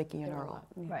parents were Mickey and Earl.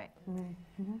 Right.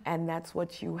 Mm-hmm. And that's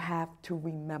what you have to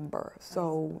remember.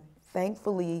 So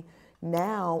thankfully,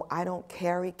 now I don't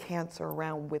carry cancer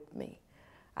around with me.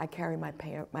 I carry my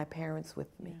parents with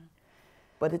me.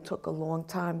 But it took a long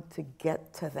time to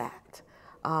get to that.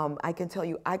 I can tell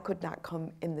you, I could not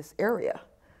come in this area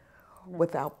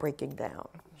without breaking down.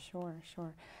 Sure,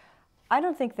 sure. I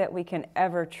don't think that we can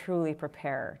ever truly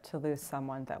prepare to lose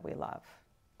someone that we love,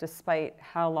 despite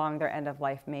how long their end of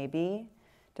life may be,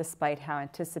 despite how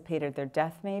anticipated their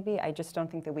death may be. I just don't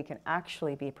think that we can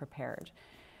actually be prepared.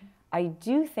 I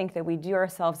do think that we do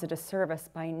ourselves a disservice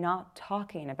by not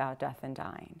talking about death and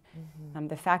dying.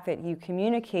 The fact that you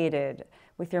communicated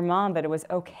with your mom that it was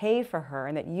okay for her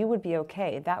and that you would be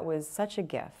okay, that was such a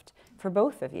gift for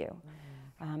both of you.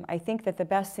 I think that the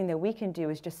best thing that we can do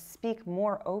is just speak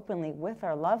more openly with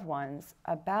our loved ones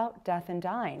about death and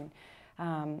dying.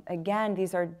 Again,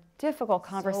 these are difficult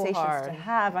conversations to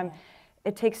have.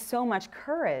 It takes so much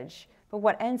courage, but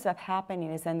what ends up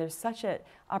happening is then there's such an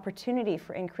opportunity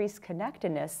for increased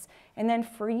connectedness, and then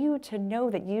for you to know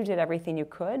that you did everything you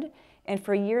could, and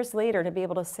for years later to be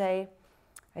able to say,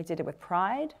 I did it with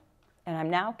pride, and I'm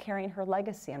now carrying her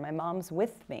legacy, and my mom's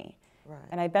with me. Right.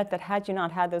 And I bet that had you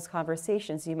not had those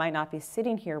conversations, you might not be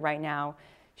sitting here right now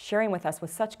sharing with us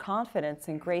with such confidence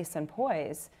and grace and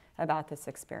poise about this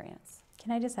experience.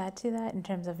 Can I just add to that in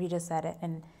terms of, you just said it,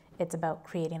 and it's about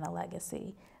creating a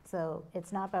legacy. So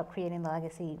it's not about creating the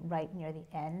legacy right near the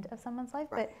end of someone's life,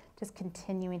 but just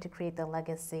continuing to create the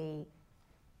legacy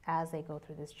as they go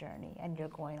through this journey, and you're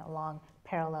going along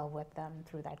parallel with them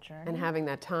through that journey. And having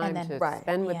that time to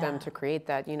spend with them to create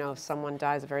that, you know, if someone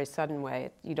dies a very sudden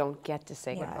way, you don't get to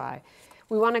say goodbye.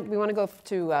 We want to go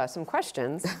to some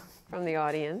questions from the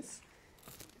audience,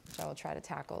 which I will try to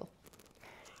tackle.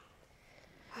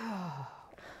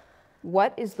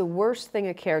 What is the worst thing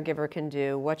a caregiver can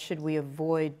do? What should we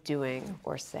avoid doing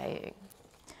or saying?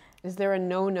 Is there a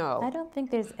no-no? I don't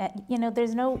think there's, you know,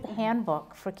 there's no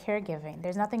handbook for caregiving.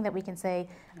 There's nothing that we can say,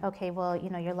 okay, well, you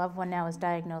know, your loved one now is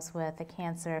diagnosed with a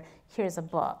cancer, here's a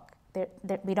book.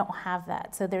 We don't have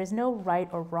that. So there's no right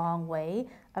or wrong way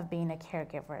of being a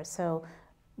caregiver. So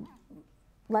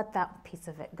let that piece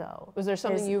of it go. Was there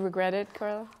something you regretted,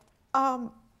 Carla?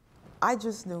 I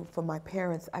just knew for my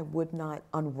parents, I would not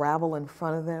unravel in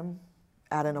front of them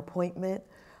at an appointment.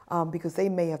 Because they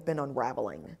may have been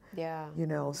unraveling. Yeah. You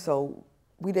know, so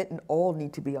we didn't all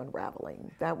need to be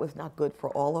unraveling. That was not good for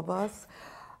all of us.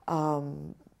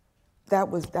 That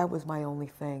was my only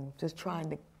thing, just trying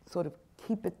to sort of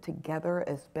keep it together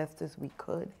as best as we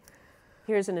could.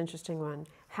 Here's an interesting one.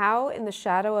 How, in the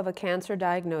shadow of a cancer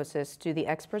diagnosis, do the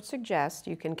experts suggest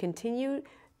you can continue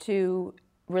to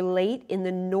relate in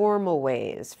the normal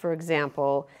ways? For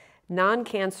example,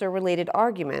 non-cancer related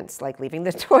arguments like leaving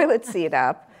the toilet seat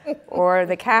up or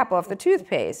the cap off the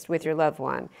toothpaste with your loved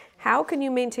one. How can you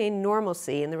maintain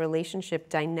normalcy in the relationship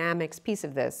dynamics piece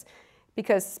of this?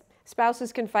 Because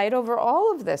spouses can fight over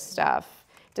all of this stuff.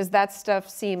 Does that stuff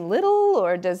seem little,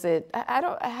 or does it,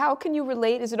 how can you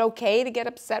relate? Is it okay to get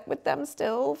upset with them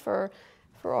still for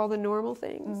all the normal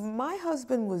things? My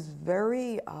husband was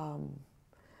very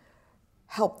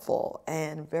helpful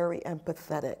and very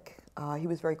empathetic. He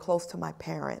was very close to my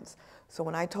parents. So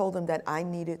when I told him that I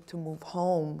needed to move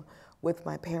home with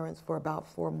my parents for about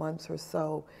 4 months or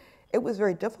so, it was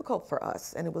very difficult for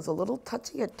us, and it was a little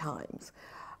touchy at times.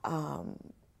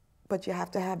 But you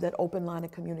have to have that open line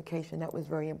of communication. That was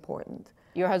very important.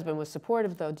 Your husband was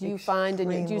supportive, though. Do you find,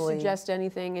 and do you suggest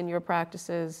anything in your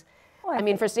practices? Well, I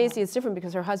mean, for Stacey, it's different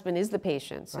because her husband is the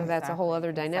patient, so that's a whole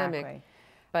other dynamic. Exactly.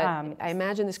 But I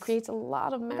imagine this creates a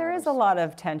lot of matters. There is a lot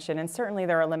of tension, and certainly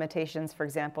there are limitations. For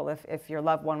example, if your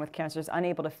loved one with cancer is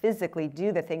unable to physically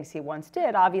do the things he once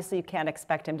did, obviously you can't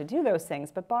expect him to do those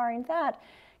things. But barring that,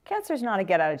 cancer is not a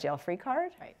get-out-of-jail-free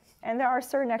card. Right. And there are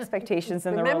certain expectations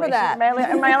in the relationship. Remember that.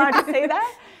 Am I allowed to say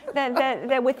that?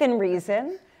 that within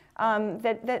reason.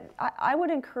 I would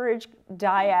encourage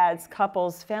dyads,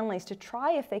 couples, families to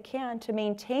try, if they can, to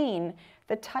maintain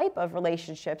the type of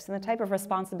relationships and the type of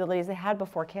responsibilities they had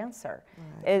before cancer,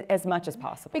 as much as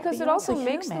possible. Because it also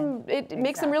makes them,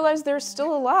 makes them realize they're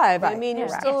still alive. Right. I mean, you're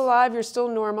still alive, you're still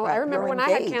normal. I remember when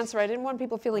I had cancer, I didn't want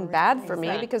people feeling bad for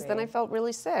me, because then I felt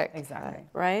really sick. Exactly.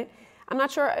 Right? I'm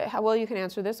not sure how well you can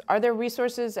answer this. Are there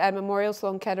resources at Memorial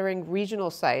Sloan Kettering regional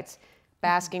sites,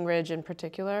 Basking Ridge in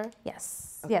particular?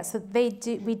 Yes. Okay. Yeah, so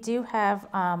we do have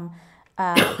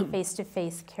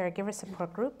face-to-face caregiver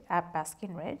support group at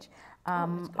Basking Ridge.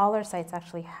 All our sites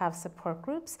actually have support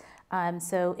groups.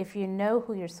 So if you know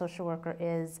who your social worker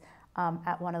is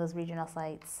at one of those regional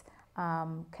sites,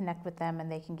 connect with them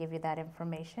and they can give you that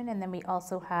information. And then we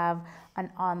also have an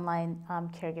online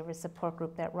caregiver support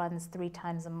group that runs 3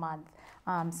 times a month.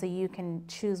 So you can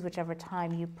choose whichever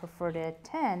time you prefer to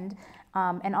attend.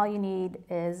 And all you need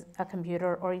is a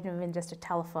computer or even just a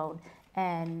telephone.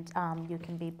 and you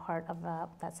can be part of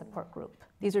that support group.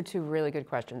 These are two really good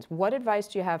questions. What advice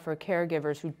do you have for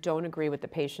caregivers who don't agree with the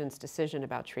patient's decision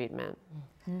about treatment?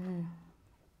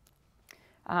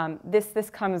 This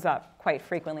comes up quite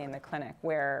frequently in the clinic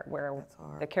where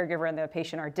the caregiver and the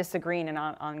patient are disagreeing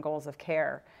on goals of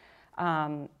care.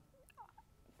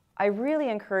 I really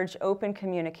encourage open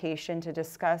communication to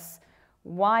discuss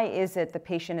why is it the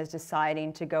patient is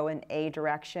deciding to go in a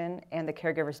direction and the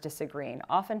caregiver is disagreeing.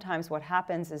 Oftentimes what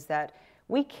happens is that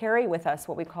we carry with us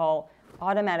what we call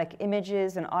automatic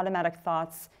images and automatic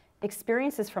thoughts,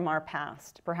 experiences from our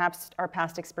past, perhaps our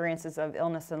past experiences of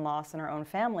illness and loss in our own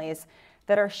families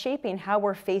that are shaping how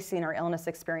we're facing our illness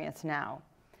experience now.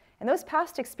 And those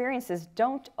past experiences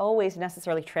don't always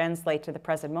necessarily translate to the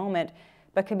present moment,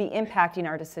 but can be impacting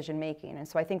our decision making. And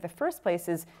so I think the first place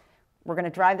is we're going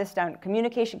to drive this down,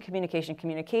 communication, communication,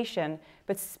 communication,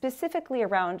 but specifically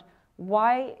around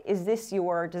why is this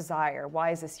your desire?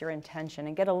 Why is this your intention?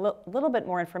 And get a little bit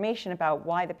more information about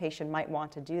why the patient might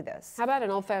want to do this. How about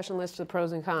an old-fashioned list of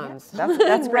pros and cons? Yeah,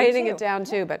 that's great Writing too. it down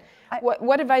too. But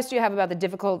what advice do you have about the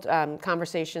difficult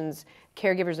conversations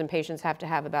caregivers and patients have to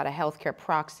have about a healthcare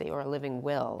proxy or a living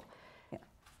will? Yeah.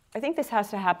 I think this has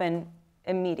to happen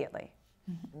immediately.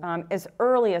 As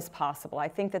early as possible. I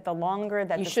think that the longer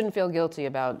that you shouldn't feel guilty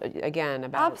about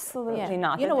absolutely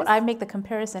not. You know what I make the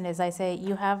comparison is I say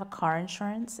you have a car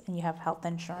insurance and you have health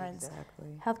insurance.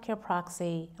 Exactly. Healthcare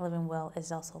proxy, living will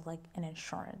is also like an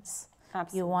insurance.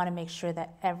 Absolutely. You want to make sure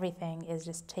that everything is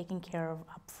just taken care of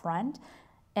up front,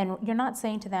 and you're not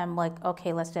saying to them like,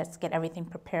 okay, let's just get everything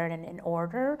prepared and in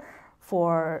order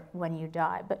for when you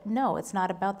die. But no, it's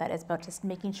not about that. It's about just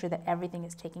making sure that everything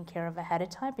is taken care of ahead of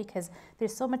time, because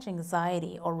there's so much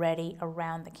anxiety already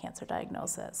around the cancer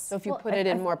diagnosis. So if you put it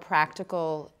in more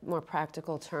practical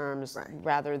terms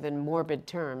rather than morbid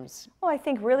terms. Well, I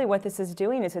think really what this is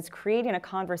doing is it's creating a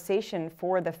conversation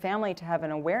for the family to have an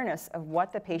awareness of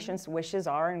what the patient's wishes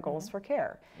are and goals for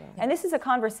care. And this is a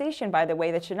conversation, by the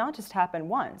way, that should not just happen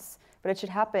once, but it should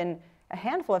happen a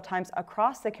handful of times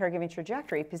across the caregiving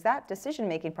trajectory, because that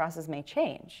decision-making process may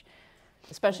change.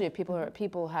 Especially if people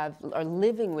are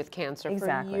living with cancer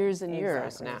for years and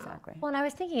years now. Exactly. Well, and I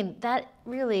was thinking that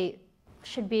really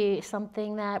should be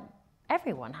something that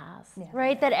everyone has,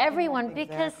 right? That everyone,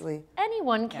 because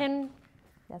anyone can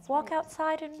walk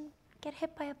outside and get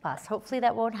hit by a bus. Hopefully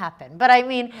that won't happen. But I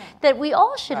mean, that we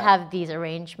all should have these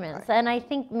arrangements. And I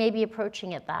think maybe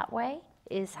approaching it that way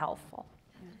is helpful.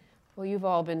 Well, you've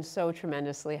all been so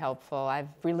tremendously helpful. I've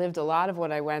relived a lot of what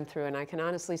I went through, and I can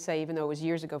honestly say, even though it was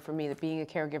years ago for me, that being a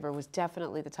caregiver was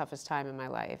definitely the toughest time in my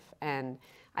life. And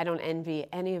I don't envy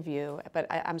any of you, but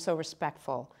I'm so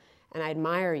respectful, and I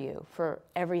admire you for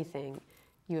everything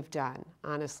you have done,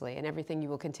 honestly, and everything you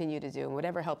will continue to do, and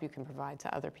whatever help you can provide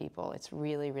to other people. It's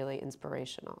really, really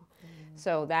inspirational.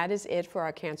 So that is it for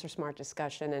our CancerSmart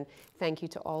discussion, and thank you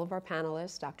to all of our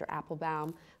panelists, Dr.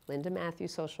 Applebaum, Linda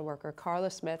Matthews, social worker, Carla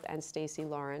Smith, and Stacy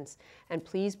Lawrence. And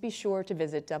please be sure to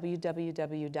visit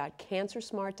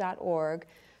www.cancersmart.org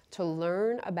to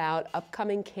learn about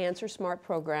upcoming CancerSmart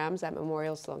programs at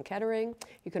Memorial Sloan Kettering.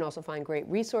 You can also find great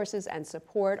resources and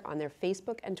support on their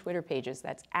Facebook and Twitter pages.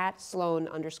 That's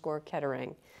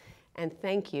 @Sloan_Kettering. And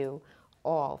thank you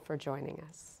all for joining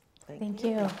us. Thank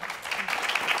you.